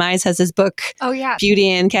 Gavin Mize has his book, Beauty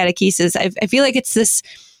and Catechesis. I feel like it's this,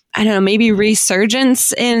 I don't know, maybe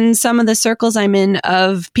resurgence in some of the circles I'm in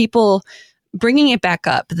of people bringing it back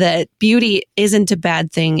up, that beauty isn't a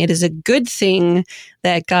bad thing. It is a good thing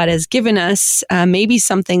that God has given us, maybe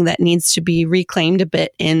something that needs to be reclaimed a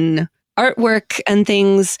bit in artwork and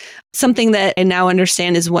things. Something that I now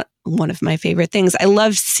understand is one of my favorite things. I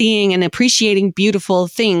love seeing and appreciating beautiful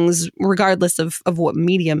things, regardless of what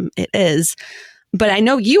medium it is. But I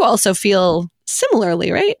know you also feel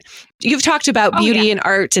similarly, right? You've talked about beauty in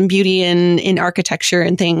art and beauty in architecture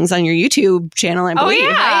and things on your YouTube channel, I believe. Oh,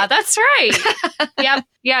 yeah, right? that's right. Yep.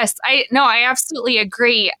 Yes. I absolutely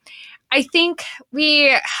agree. I think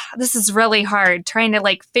this is really hard trying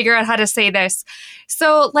to figure out how to say this.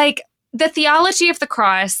 So the Theology of the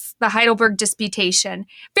Cross, the Heidelberg Disputation,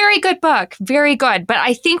 very good book, very good. But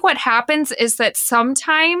I think what happens is that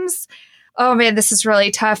sometimes, oh man, this is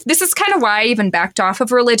really tough. This is kind of why I even backed off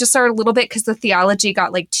of religious art a little bit, because the theology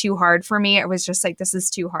got too hard for me. I was just this is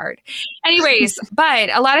too hard. Anyways, but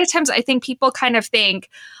a lot of times I think people kind of think,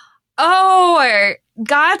 oh,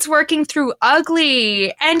 God's working through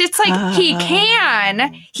ugly. And it's he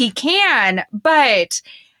can, but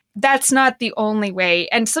that's not the only way.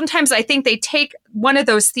 And sometimes I think they take one of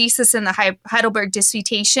those theses in the Heidelberg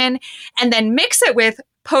Disputation and then mix it with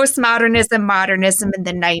postmodernism, modernism in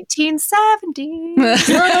the 1970s.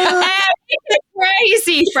 It's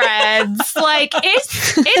crazy, friends.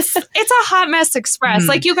 It's a hot mess express,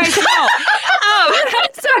 like you guys know.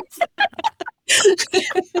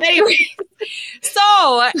 Anyway,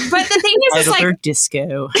 but the thing is, Heidelberg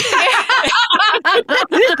disco.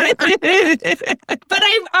 But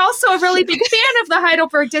I'm also a really big fan of the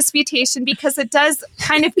Heidelberg Disputation because it does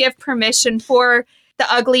kind of give permission for the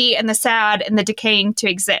ugly and the sad and the decaying to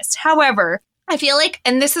exist. However, I feel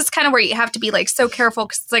and this is kind of where you have to be so careful,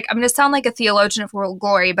 because it's I'm going to sound like a theologian of world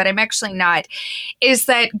glory, but I'm actually not, is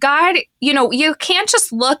that God, you can't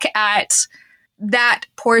just look at that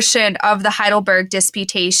portion of the Heidelberg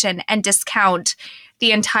Disputation and discount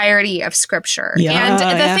the entirety of Scripture. And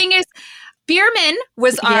the thing is, Bierman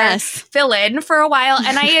was our fill-in for a while,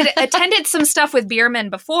 and I had attended some stuff with Bierman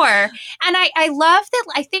before, and I love that.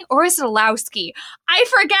 I think, or is it Olowski? I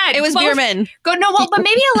forget. It was Bierman. But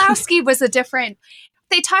maybe Olowski was a different.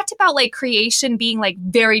 They talked about creation being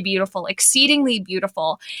very beautiful, exceedingly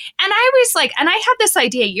beautiful, and I was and I had this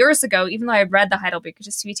idea years ago, even though I read the Heidelberg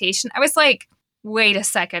Disputation. I was wait a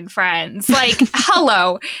second, friends.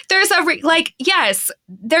 Hello. There's yes,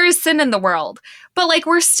 there is sin in the world, but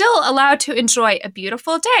we're still allowed to enjoy a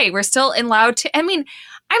beautiful day. We're still allowed to, I'm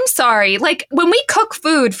sorry, when we cook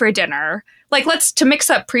food for dinner, let's to mix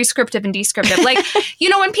up prescriptive and descriptive.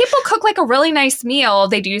 When people cook a really nice meal,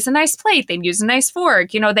 they use a nice plate, they use a nice fork,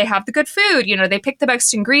 they have the good food, they pick the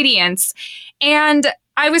best ingredients. And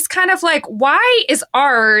I was kind of why is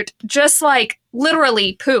art just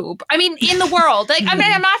literally poop? I mean, in the world,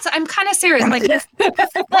 I'm kind of serious. Marcel,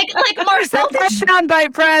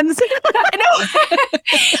 soundbite, friends. I know,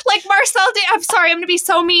 Marcel. I'm sorry, I'm going to be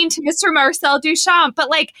so mean to Mr. Marcel Duchamp, but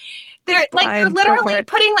they're literally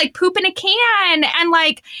putting poop in a can and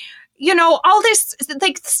all this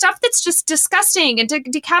stuff that's just disgusting and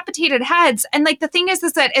decapitated heads. And the thing is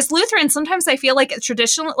that as Lutherans, sometimes I feel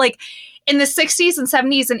traditional, in the 60s and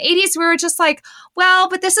 70s and 80s, we were just like, well,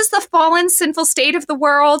 but this is the fallen, sinful state of the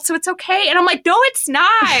world, so it's okay. And I'm like, no, it's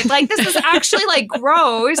not. Like, this is actually like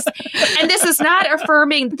gross. And this is not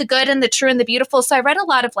affirming the good and the true and the beautiful. So I read a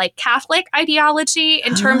lot of like Catholic ideology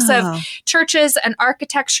in terms of churches and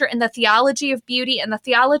architecture and the theology of beauty and the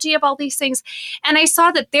theology of all these things. And I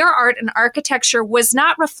saw that their art and architecture was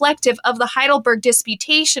not reflective of the Heidelberg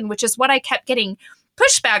Disputation, which is what I kept getting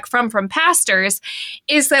pushback from pastors,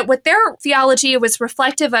 is that what their theology was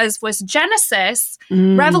reflective of was Genesis,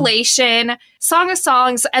 Revelation, Song of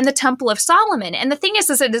Songs, and the Temple of Solomon. And the thing is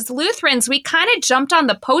that as Lutherans, we kind of jumped on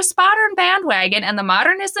the postmodern bandwagon and the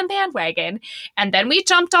modernism bandwagon. And then we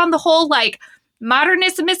jumped on the whole like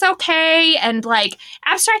modernism is okay and like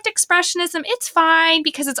abstract expressionism, it's fine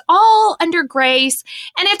because it's all under grace.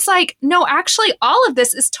 And it's like, no, actually, all of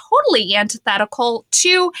this is totally antithetical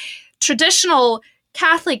to traditional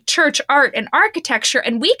Catholic Church art and architecture,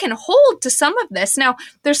 and we can hold to some of this. Now,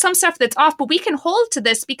 there's some stuff that's off, but we can hold to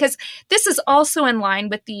this because this is also in line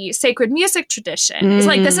with the sacred music tradition. It's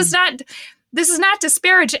like, this is not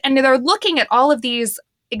disparaging. And they're looking at all of these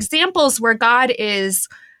examples where God is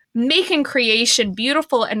making creation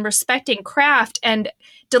beautiful and respecting craft and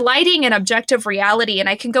delighting in objective reality. And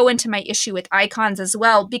I can go into my issue with icons as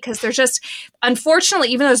well, because they're just, unfortunately,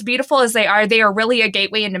 even though as beautiful as they are really a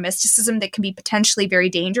gateway into mysticism that can be potentially very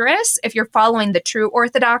dangerous if you're following the true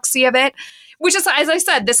orthodoxy of it. Which is, as I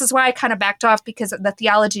said, this is why I kind of backed off, because the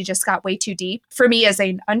theology just got way too deep for me as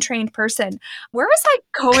an untrained person. Where was I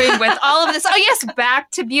going with all of this? Oh, yes,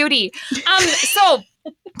 back to beauty. So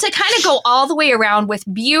to kind of go all the way around with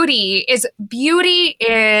beauty is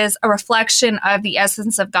a reflection of the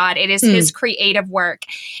essence of God. It is his creative work.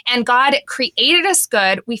 And God created us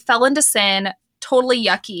good. We fell into sin. Totally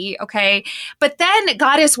yucky, okay? But then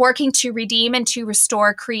God is working to redeem and to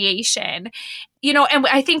restore creation. You know, and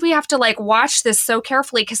I think we have to like watch this so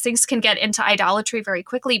carefully because things can get into idolatry very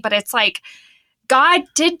quickly. But it's like God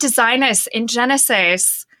did design us in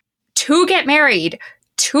Genesis to get married,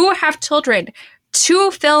 to have children, to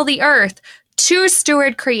fill the earth, to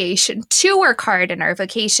steward creation, to work hard in our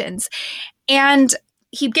vocations. And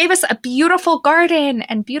he gave us a beautiful garden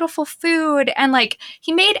and beautiful food. And like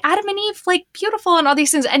he made Adam and Eve like beautiful and all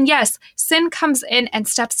these things. And yes, sin comes in and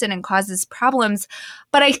steps in and causes problems.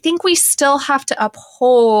 But I think we still have to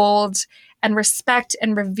uphold and respect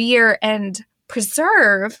and revere and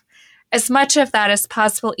preserve as much of that as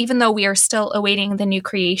possible, even though we are still awaiting the new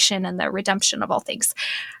creation and the redemption of all things.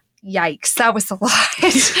 Yikes, that was a lot.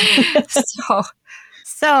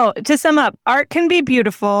 So to sum up, art can be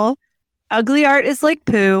beautiful. Ugly art is like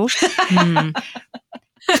poo. Did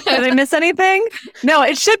I miss anything? No,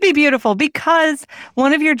 it should be beautiful because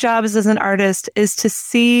one of your jobs as an artist is to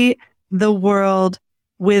see the world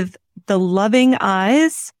with the loving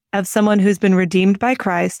eyes of someone who's been redeemed by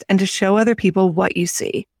Christ and to show other people what you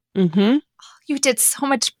see. Mm-hmm. You did so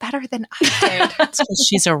much better than I did. It's 'cause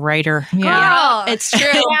she's a writer. Yeah. Girl, it's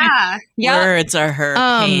true. Yeah. Words are her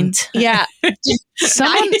paint. Yeah.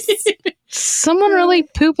 Someone really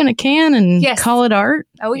poop in a can and call it art?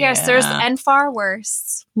 Oh, yes. There's and far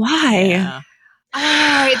worse. Why? Yeah.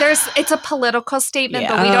 It's a political statement,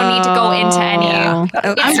 but we don't need to go into any.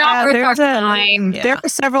 It's not worth our time. There are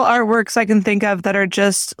several artworks I can think of that are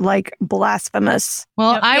just like blasphemous.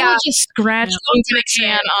 Well, I will just scratch poop in a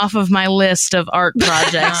can off of my list of art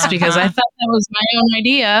projects because I thought that was my own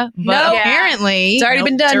idea, but apparently it's already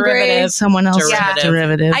been done. Great. Someone else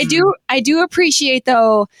derivative. I do appreciate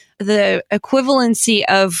though the equivalency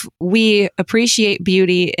of we appreciate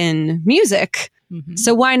beauty in music. Mm-hmm.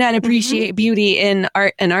 So why not appreciate beauty in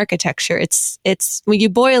art and architecture? It's when you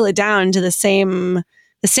boil it down to the same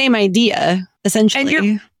idea, essentially.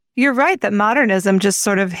 And you're right that modernism just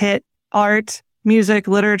sort of hit art, music,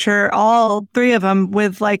 literature, all three of them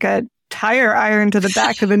with like a tire iron to the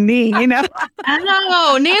back of the knee, you know?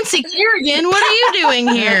 Oh, Nancy Kerrigan, what are you doing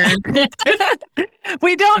here?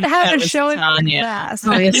 We don't have a show in class.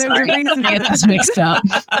 Oh, yes, sorry. It's mixed up.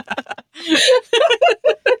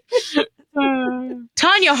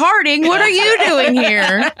 Tanya Harding, what are you doing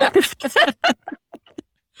here?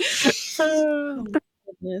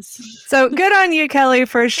 So good on you, Kelly,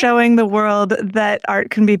 for showing the world that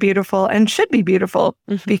art can be beautiful and should be beautiful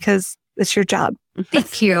because it's your job.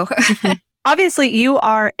 Thank you. Obviously, you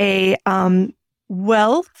are a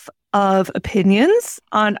wealth of opinions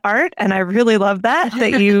on art, and I really love that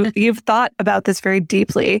you've thought about this very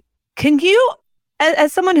deeply. Can you,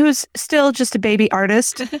 as someone who's still just a baby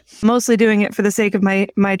artist, mostly doing it for the sake of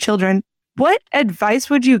my children, what advice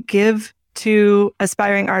would you give to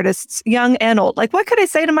aspiring artists, young and old? Like, what could I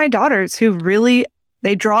say to my daughters who really,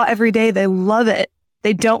 they draw every day, they love it,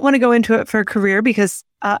 They don't want to go into it for a career because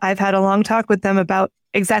I've had a long talk with them about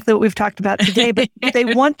exactly what we've talked about today, but they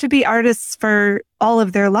want to be artists for all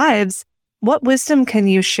of their lives. What wisdom can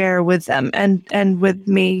you share with them and with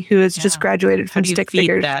me, who has just graduated from stick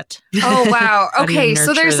figures? That? Oh, wow. Okay,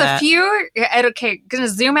 so there's a few. Okay, going to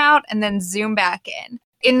zoom out and then zoom back in.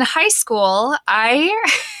 In high school, I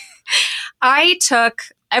took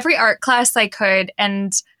every art class I could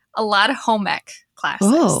and a lot of home ec classes.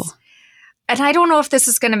 Oh. And I don't know if this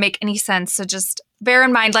is going to make any sense, so just bear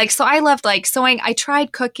in mind. So I loved sewing. I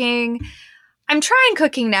tried cooking. I'm trying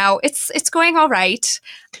cooking now. It's going all right.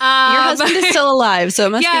 Your husband is still alive, so it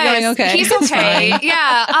must be going okay. He's okay.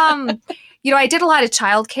 Yeah. I did a lot of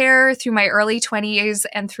childcare through my early 20s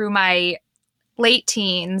and through my late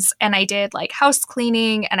teens. And I did house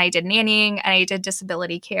cleaning, and I did nannying, and I did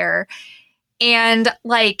disability care. And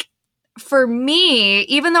for me,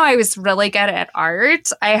 even though I was really good at art,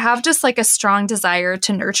 I have just a strong desire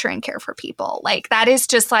to nurture and care for people. That is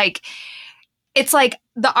just it's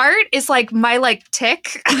the art is my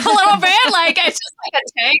tick a little bit. It's just a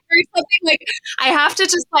tick or something. I have to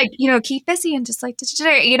just keep busy and just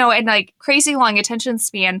and crazy long attention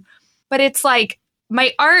span. But it's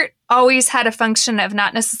my art always had a function of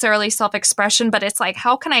not necessarily self-expression, but it's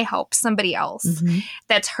how can I help somebody else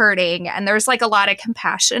that's hurting? And there's a lot of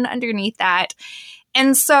compassion underneath that.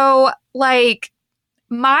 And so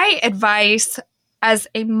my advice as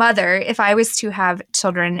a mother, if I was to have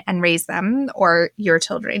children and raise them, or your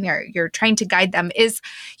children, you're trying to guide them, is,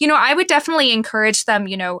 I would definitely encourage them,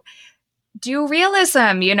 do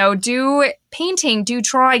realism, do painting, do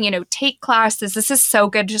drawing, take classes. This is so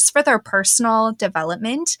good just for their personal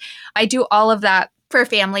development. I do all of that for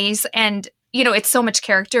families, and it's so much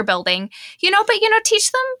character building, but,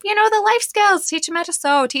 teach them, the life skills, teach them how to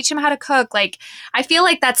sew, teach them how to cook. I feel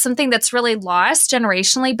that's something that's really lost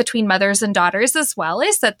generationally between mothers and daughters as well,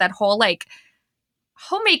 is that whole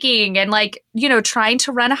homemaking and trying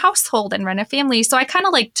to run a household and run a family. So I kind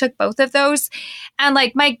of took both of those, and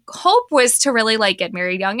my hope was to really get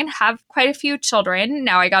married young and have quite a few children.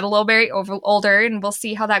 Now I got a little very older, and we'll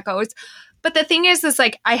see how that goes. But the thing is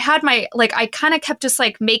I had my, I kind of kept just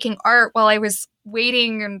making art while I was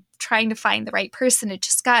waiting and trying to find the right person. It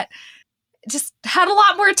just had a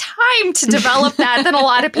lot more time to develop that than a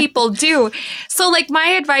lot of people do. So my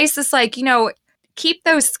advice is keep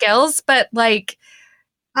those skills, but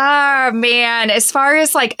man, as far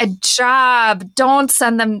as a job, don't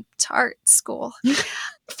send them to art school.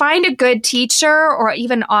 Find a good teacher or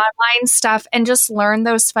even online stuff and just learn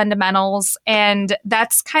those fundamentals. And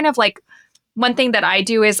that's kind of one thing that I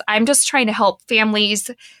do is I'm just trying to help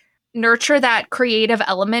families nurture that creative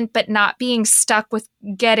element, but not being stuck with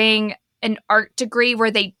getting an art degree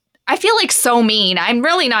where I feel so mean. I'm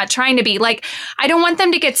really not trying to be I don't want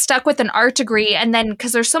them to get stuck with an art degree. And then,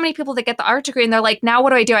 because there's so many people that get the art degree and they're now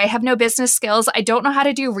what do? I have no business skills. I don't know how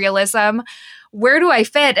to do realism. Where do I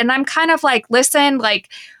fit? And I'm kind of listen,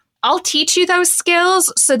 I'll teach you those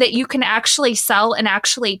skills so that you can actually sell and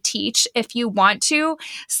actually teach if you want to,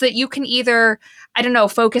 so that you can either, I don't know,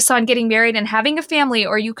 focus on getting married and having a family,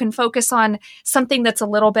 or you can focus on something that's a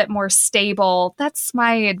little bit more stable. That's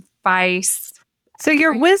my advice. So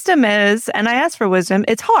your wisdom is, and I asked for wisdom,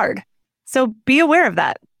 it's hard. So be aware of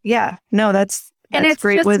that. Yeah, no, that's and it's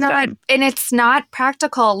great wisdom. It's not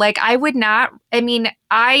practical. I'm going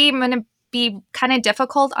to be kind of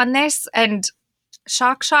difficult on this, and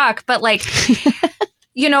shock, but I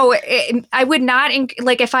would not,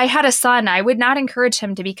 if I had a son, I would not encourage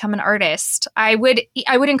him to become an artist. I would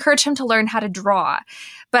encourage him to learn how to draw,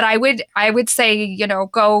 but I would say,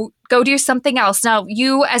 go do something else. Now,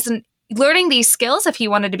 you learning these skills, if he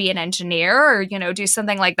wanted to be an engineer or, do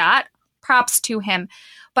something like that, props to him.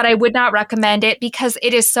 But I would not recommend it because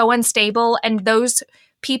it is so unstable. And those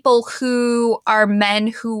people who are men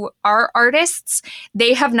who are artists,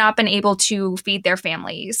 they have not been able to feed their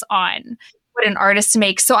families on what an artist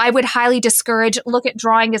makes. So I would highly discourage, look at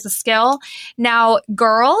drawing as a skill. Now,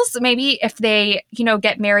 girls, maybe if they,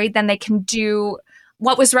 get married, then they can do.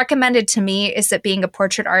 What was recommended to me is that being a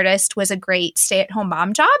portrait artist was a great stay-at-home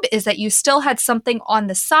mom job, is that you still had something on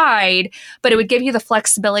the side, but it would give you the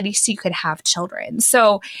flexibility so you could have children.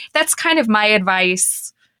 So that's kind of my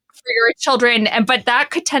advice for your children. But that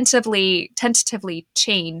could tentatively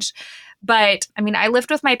change. But I lived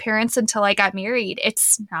with my parents until I got married.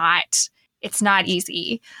 It's not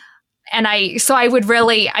easy. And I would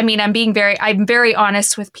really, I'm very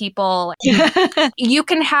honest with people. You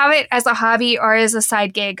can have it as a hobby or as a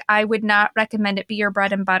side gig. I would not recommend it be your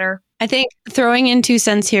bread and butter. I think throwing in 2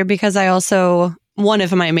 cents here, because I also one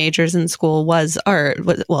of my majors in school was art,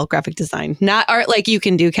 well, graphic design, not art like you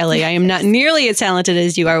can do, Kelly. I am not nearly as talented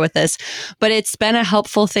as you are with this, but it's been a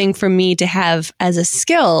helpful thing for me to have as a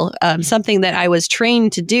skill, something that I was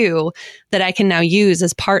trained to do that I can now use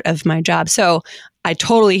as part of my job. So I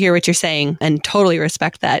totally hear what you're saying and totally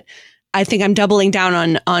respect that. I think I'm doubling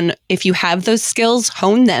down on if you have those skills,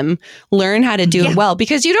 hone them, learn how to do it well,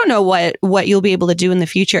 because you don't know what you'll be able to do in the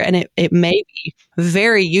future. And it may be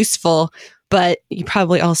very useful, but you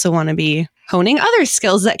probably also want to be honing other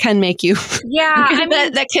skills that can make you,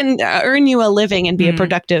 that can earn you a living and be a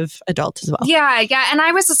productive adult as well. Yeah. And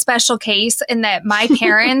I was a special case in that my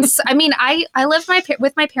parents, I mean, I lived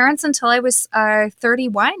with my parents until I was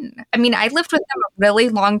 31. I mean, I lived with them a really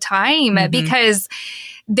long time because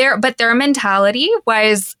their mentality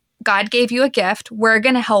was, God gave you a gift. We're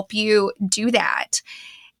going to help you do that.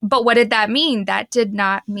 But what did that mean? That did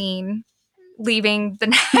not mean leaving the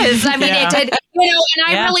nest. I mean, it did, and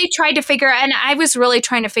I really tried to I was really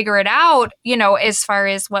trying to figure it out, as far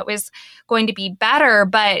as what was going to be better.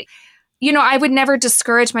 But, I would never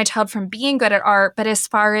discourage my child from being good at art. But as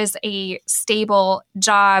far as a stable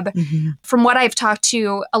job, from what I've talked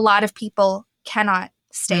to, a lot of people cannot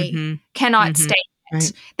stay.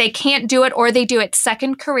 Right. They can't do it, or they do it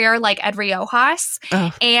second career like Ed Riojas,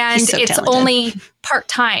 and so it's talented. Only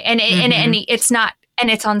part-time, and it's not, and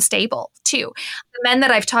it's unstable too. The men that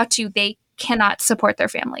I've talked to, they cannot support their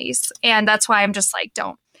families, and that's why I'm just like,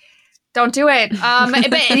 don't do it.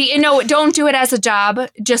 But don't do it as a job.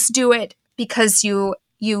 Just do it because you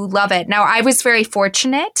love it. Now, I was very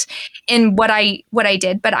fortunate in what I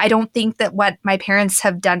did, but I don't think that what my parents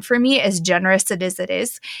have done for me, as generous as it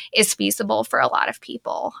is feasible for a lot of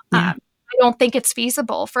people. I don't think it's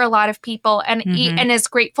feasible for a lot of people. And and as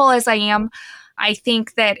grateful as I am, I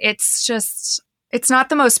think that it's not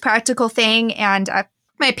the most practical thing. And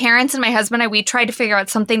my parents and my husband and we tried to figure out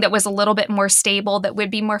something that was a little bit more stable, that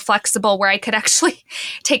would be more flexible, where I could actually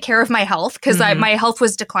take care of my health, because my health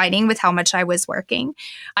was declining with how much I was working.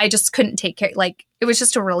 I just couldn't take care. Like, it was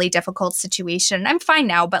just a really difficult situation. I'm fine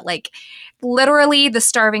now, but like literally the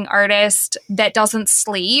starving artist that doesn't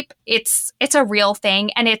sleep, it's a real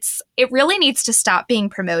thing. And it really needs to stop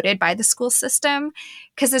being promoted by the school system,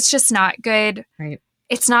 because it's just not good. Right.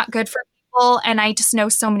 It's not good for people. And I just know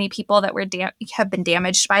so many people that have been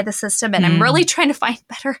damaged by the system. And I'm really trying to find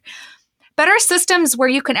better systems where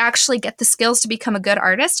you can actually get the skills to become a good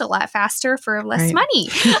artist a lot faster for less money.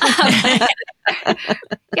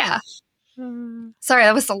 Yeah. Sorry,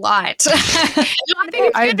 that was a lot.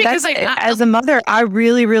 As a mother, I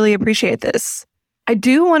really, really appreciate this. I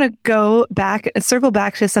do want to go back and circle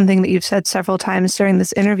back to something that you've said several times during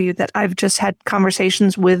this interview that I've just had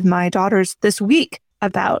conversations with my daughters this week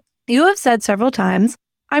about. You have said several times,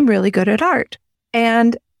 I'm really good at art.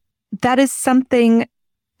 And that is something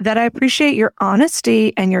that I appreciate your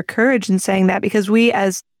honesty and your courage in saying that, because we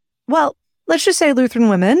as, well, let's just say Lutheran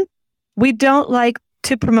women, we don't like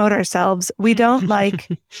to promote ourselves. We don't like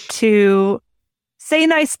to say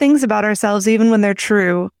nice things about ourselves, even when they're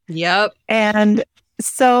true. Yep. And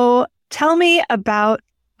so tell me about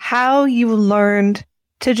how you learned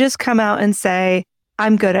to just come out and say,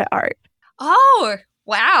 I'm good at art. Oh,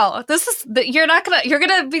 wow. You're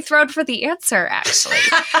going to be thrown for the answer, actually.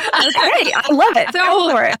 Okay. I love it. Go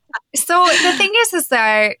for it. So the thing is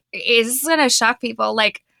that it's going to shock people.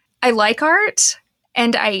 Like, I like art,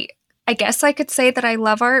 and I guess I could say that I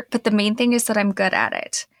love art, but the main thing is that I'm good at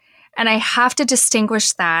it. And I have to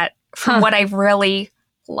distinguish that from what I really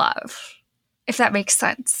love, if that makes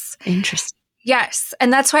sense. Interesting. Yes.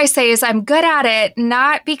 And that's why I say is I'm good at it,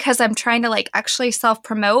 not because I'm trying to like actually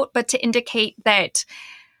self-promote, but to indicate that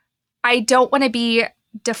I don't want to be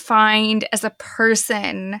defined as a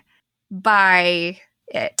person by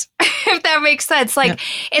it, if that makes sense. Like,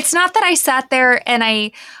 It's not that I sat there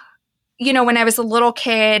and when I was a little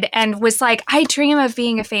kid and was like, I dream of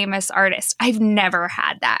being a famous artist. I've never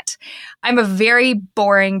had that. I'm a very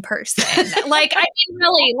boring person. Sarah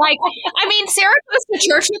goes to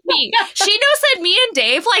church with me. She knows that me and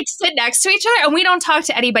Dave sit next to each other and we don't talk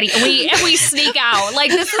to anybody, and we sneak out.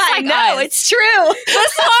 Like, this is like, no, it's true.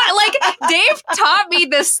 This one, Dave taught me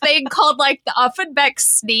this thing called the Uffenbeck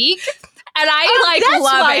sneak. And I that's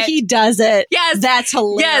love why it. He does it. Yes. That's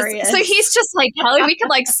hilarious. Yes. So he's just like, Kelly, we can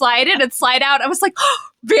slide in and slide out. I was like, oh,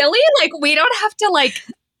 really? We don't have to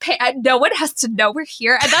pay, no one has to know we're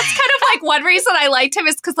here. And that's kind of one reason I liked him,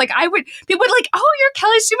 is because people would oh, you're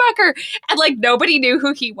Kelly Schumacher. And nobody knew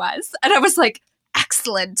who he was. And I was like,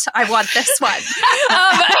 excellent. I want this one.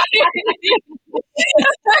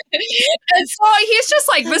 And so he's just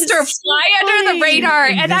like Mr. Fly under the radar.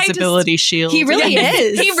 Invisibility shield. He really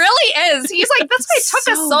is. He really is. He's like, that's why it took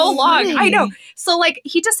us so long. I know. So like,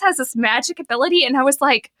 he just has this magic ability. And I was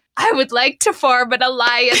like, I would like to form an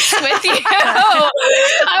alliance with you.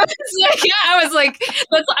 I was like,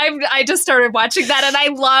 I just started watching that and I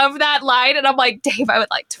love that line. And I'm like, Dave, I would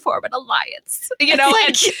like to form an alliance. You know,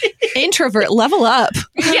 like, introvert, level up.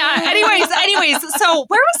 Yeah. Anyways. So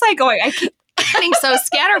where was I going? I keep getting so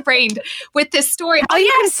scatterbrained with this story. Oh,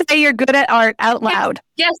 you can say you're good at art out loud.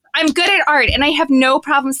 Yes, I'm good at art. And I have no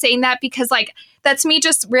problem saying that because like, that's me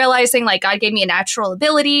just realizing like God gave me a natural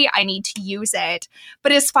ability. I need to use it.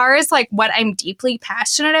 But as far as like what I'm deeply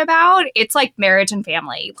passionate about, it's like marriage and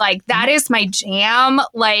family. Like that is my jam.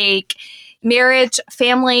 Like marriage,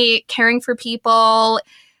 family, caring for people,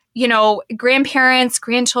 you know, grandparents,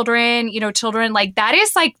 grandchildren, you know, children, like that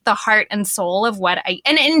is like the heart and soul of what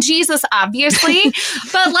and Jesus, obviously,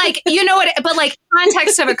 but like, you know what, but like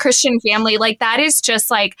context of a Christian family, like that is just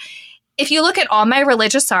like, if you look at all my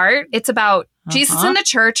religious art, it's about Jesus in the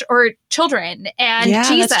church or children and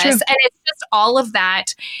Jesus. And it's just all of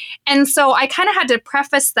that. And so I kind of had to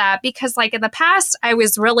preface that because like in the past, I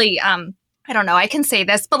was really, I don't know, I can say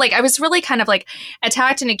this, but like I was really kind of like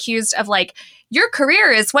attacked and accused of like, your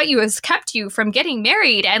career is what has kept you from getting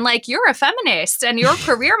married. And like, you're a feminist and you're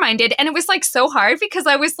career minded. And it was like so hard because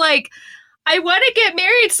I was like, I want to get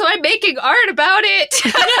married, so I'm making art about it. It's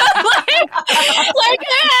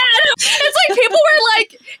like people were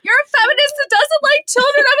like, you're a feminist that doesn't like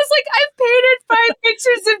children. I was like, I've painted 5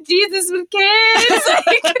 pictures of Jesus with kids.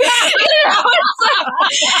 Like, you know,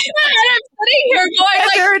 and I'm sitting here going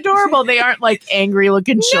like, they're adorable. They aren't like angry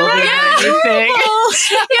looking children or anything. You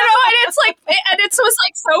know, and it's like, and it's what's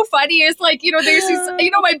like so funny is like, you know, there's these, you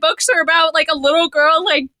know, my books are about like a little girl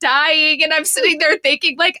like dying, and I'm sitting there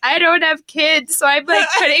thinking like, I don't have kids, so I'm like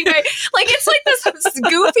putting my like it's like this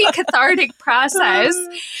goofy cathartic process.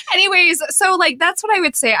 Anyways, so like that's what I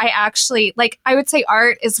would say. I actually like I would say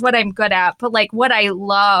art is what I'm good at, but like what I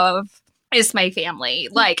love is my family.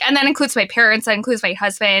 Like, and that includes my parents, that includes my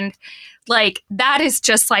husband. Like that is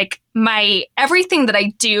just like my everything that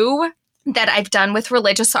I do that I've done with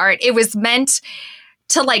religious art. It was meant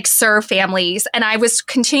to like serve families, and I was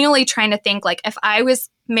continually trying to think like if I was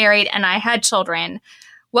married and I had children,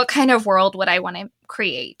 what kind of world would I want to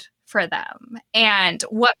create for them? And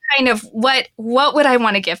what kind of, what would I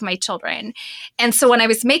want to give my children? And so when I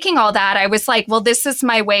was making all that, I was like, well, this is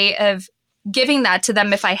my way of giving that to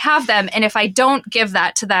them if I have them. And if I don't give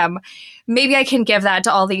that to them, maybe I can give that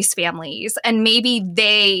to all these families and maybe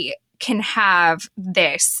they can have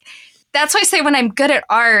this. That's why I say when I'm good at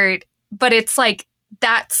art, but it's like,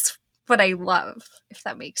 that's what I love, if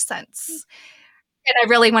that makes sense. And I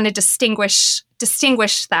really want to distinguish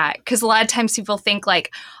that because a lot of times people think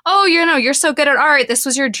like, oh, you know, you're so good at art. This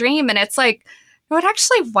was your dream. And it's like, no, it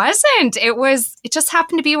actually wasn't. It just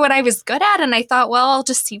happened to be what I was good at. And I thought, well, I'll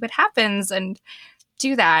just see what happens and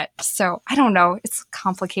do that. So I don't know. It's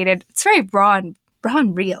complicated. It's very raw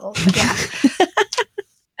and real. Yeah.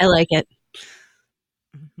 I like it.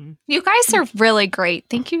 You guys are really great.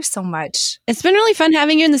 Thank you so much. It's been really fun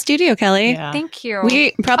having you in the studio, Kelly. Yeah. Thank you.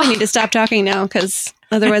 We probably need to stop talking now because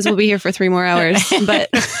otherwise we'll be here for 3 more hours. But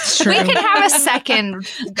we can have a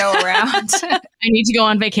second go around. I need to go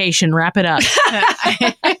on vacation. Wrap it up.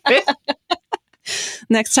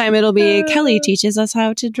 next time it'll be Kelly teaches us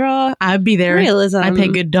how to draw. I'd be there. Realism. I pay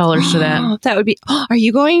good dollars for that. That would be. Are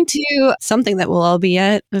you going to something that we'll all be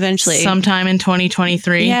at eventually? Sometime in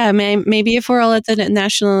 2023. Yeah, maybe if we're all at the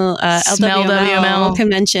National LWML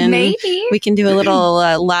convention, maybe we can do a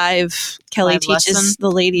little live. Kelly teaches lesson? The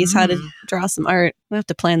ladies how to draw some art. We'll have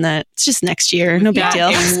to plan that. It's just next year. No big deal.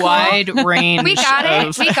 A wide range. We got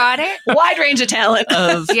it. Wide range of talent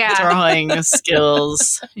of drawing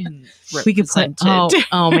skills. We could play.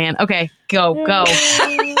 Oh man. Okay. Go.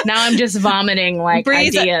 Now I'm just vomiting like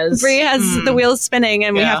ideas. Bree has the wheels spinning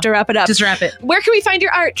and we have to wrap it up. Just wrap it. Where can we find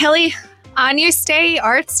your art, Kelly?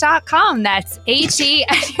 AnusDeiArts.com. That's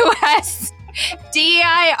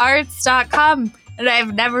HENUSDEIArts.com. And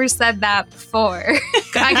I've never said that before.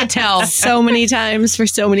 I could tell so many times for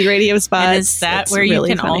so many radio spots. And is that where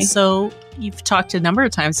really you can also, you've talked a number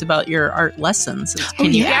of times about your art lessons.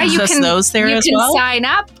 Can you access those there as well? You can sign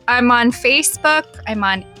up. I'm on Facebook. I'm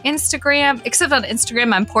on Instagram, except on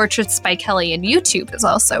Instagram, I'm Portraits by Kelly, and YouTube is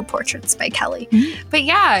also Portraits by Kelly. Mm-hmm. But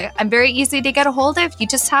yeah, I'm very easy to get a hold of. You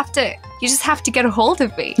just have to get a hold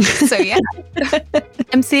of me. So yeah.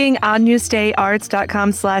 I'm seeing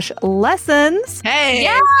onyoustayarts.com/lessons. Hey.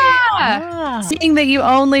 Yeah. Seeing that you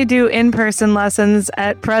only do in-person lessons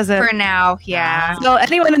at present. For now, yeah. So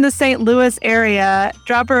anyone in the St. Louis area,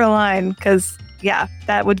 drop her a line, because yeah,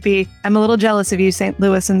 that would be, I'm a little jealous of you St.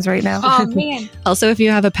 Louisans right now. Oh man. Also, if you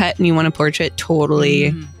have a pet and you want a portrait,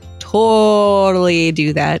 totally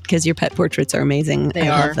do that, because your pet portraits are amazing. I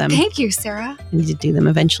love them. Thank you, Sarah. I need to do them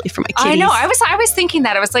eventually for my kitties. I know. I was thinking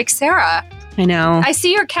that. I was like, Sarah, I know. I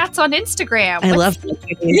see your cats on Instagram. I love my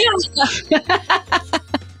kitties.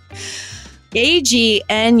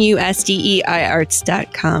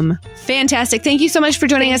 AGNUSDEIarts.com. Fantastic. Thank you so much for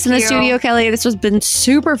joining us in the studio, Kelly. This has been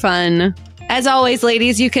super fun. As always,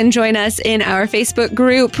 ladies, you can join us in our Facebook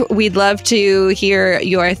group. We'd love to hear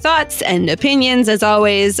your thoughts and opinions. As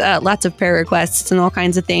always, lots of prayer requests and all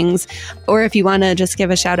kinds of things. Or if you want to just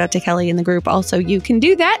give a shout out to Kelly in the group, also, you can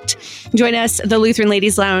do that. Join us, the Lutheran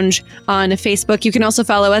Ladies Lounge, on Facebook. You can also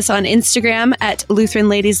follow us on Instagram at Lutheran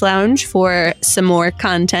Ladies Lounge for some more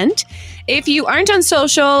content. If you aren't on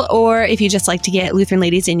social, or if you just like to get Lutheran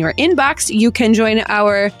Ladies in your inbox, you can join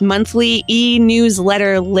our monthly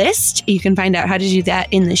e-newsletter list. You can find out how to do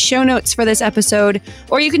that in the show notes for this episode,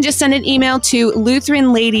 or you can just send an email to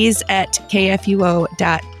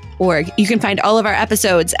lutheranladies@kfuo.org. You can find all of our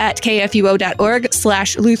episodes at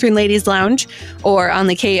kfuo.org/Lutheran Ladies Lounge, or on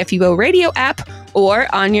the KFUO radio app, or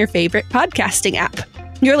on your favorite podcasting app.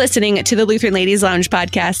 You're listening to the Lutheran Ladies Lounge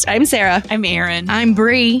podcast. I'm Sarah. I'm Erin. I'm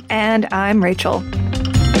Bree. And I'm Rachel.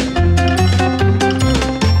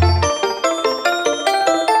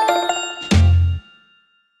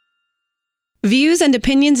 Views and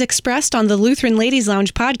opinions expressed on the Lutheran Ladies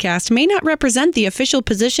Lounge podcast may not represent the official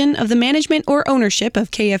position of the management or ownership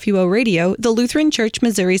of KFUO Radio, the Lutheran Church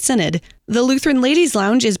Missouri Synod. The Lutheran Ladies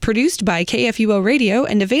Lounge is produced by KFUO Radio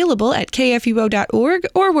and available at kfuo.org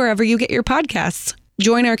or wherever you get your podcasts.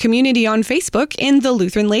 Join our community on Facebook in the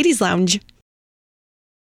Lutheran Ladies Lounge.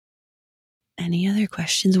 Any other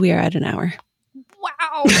questions? We are at an hour.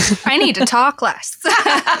 Wow. I need to talk less.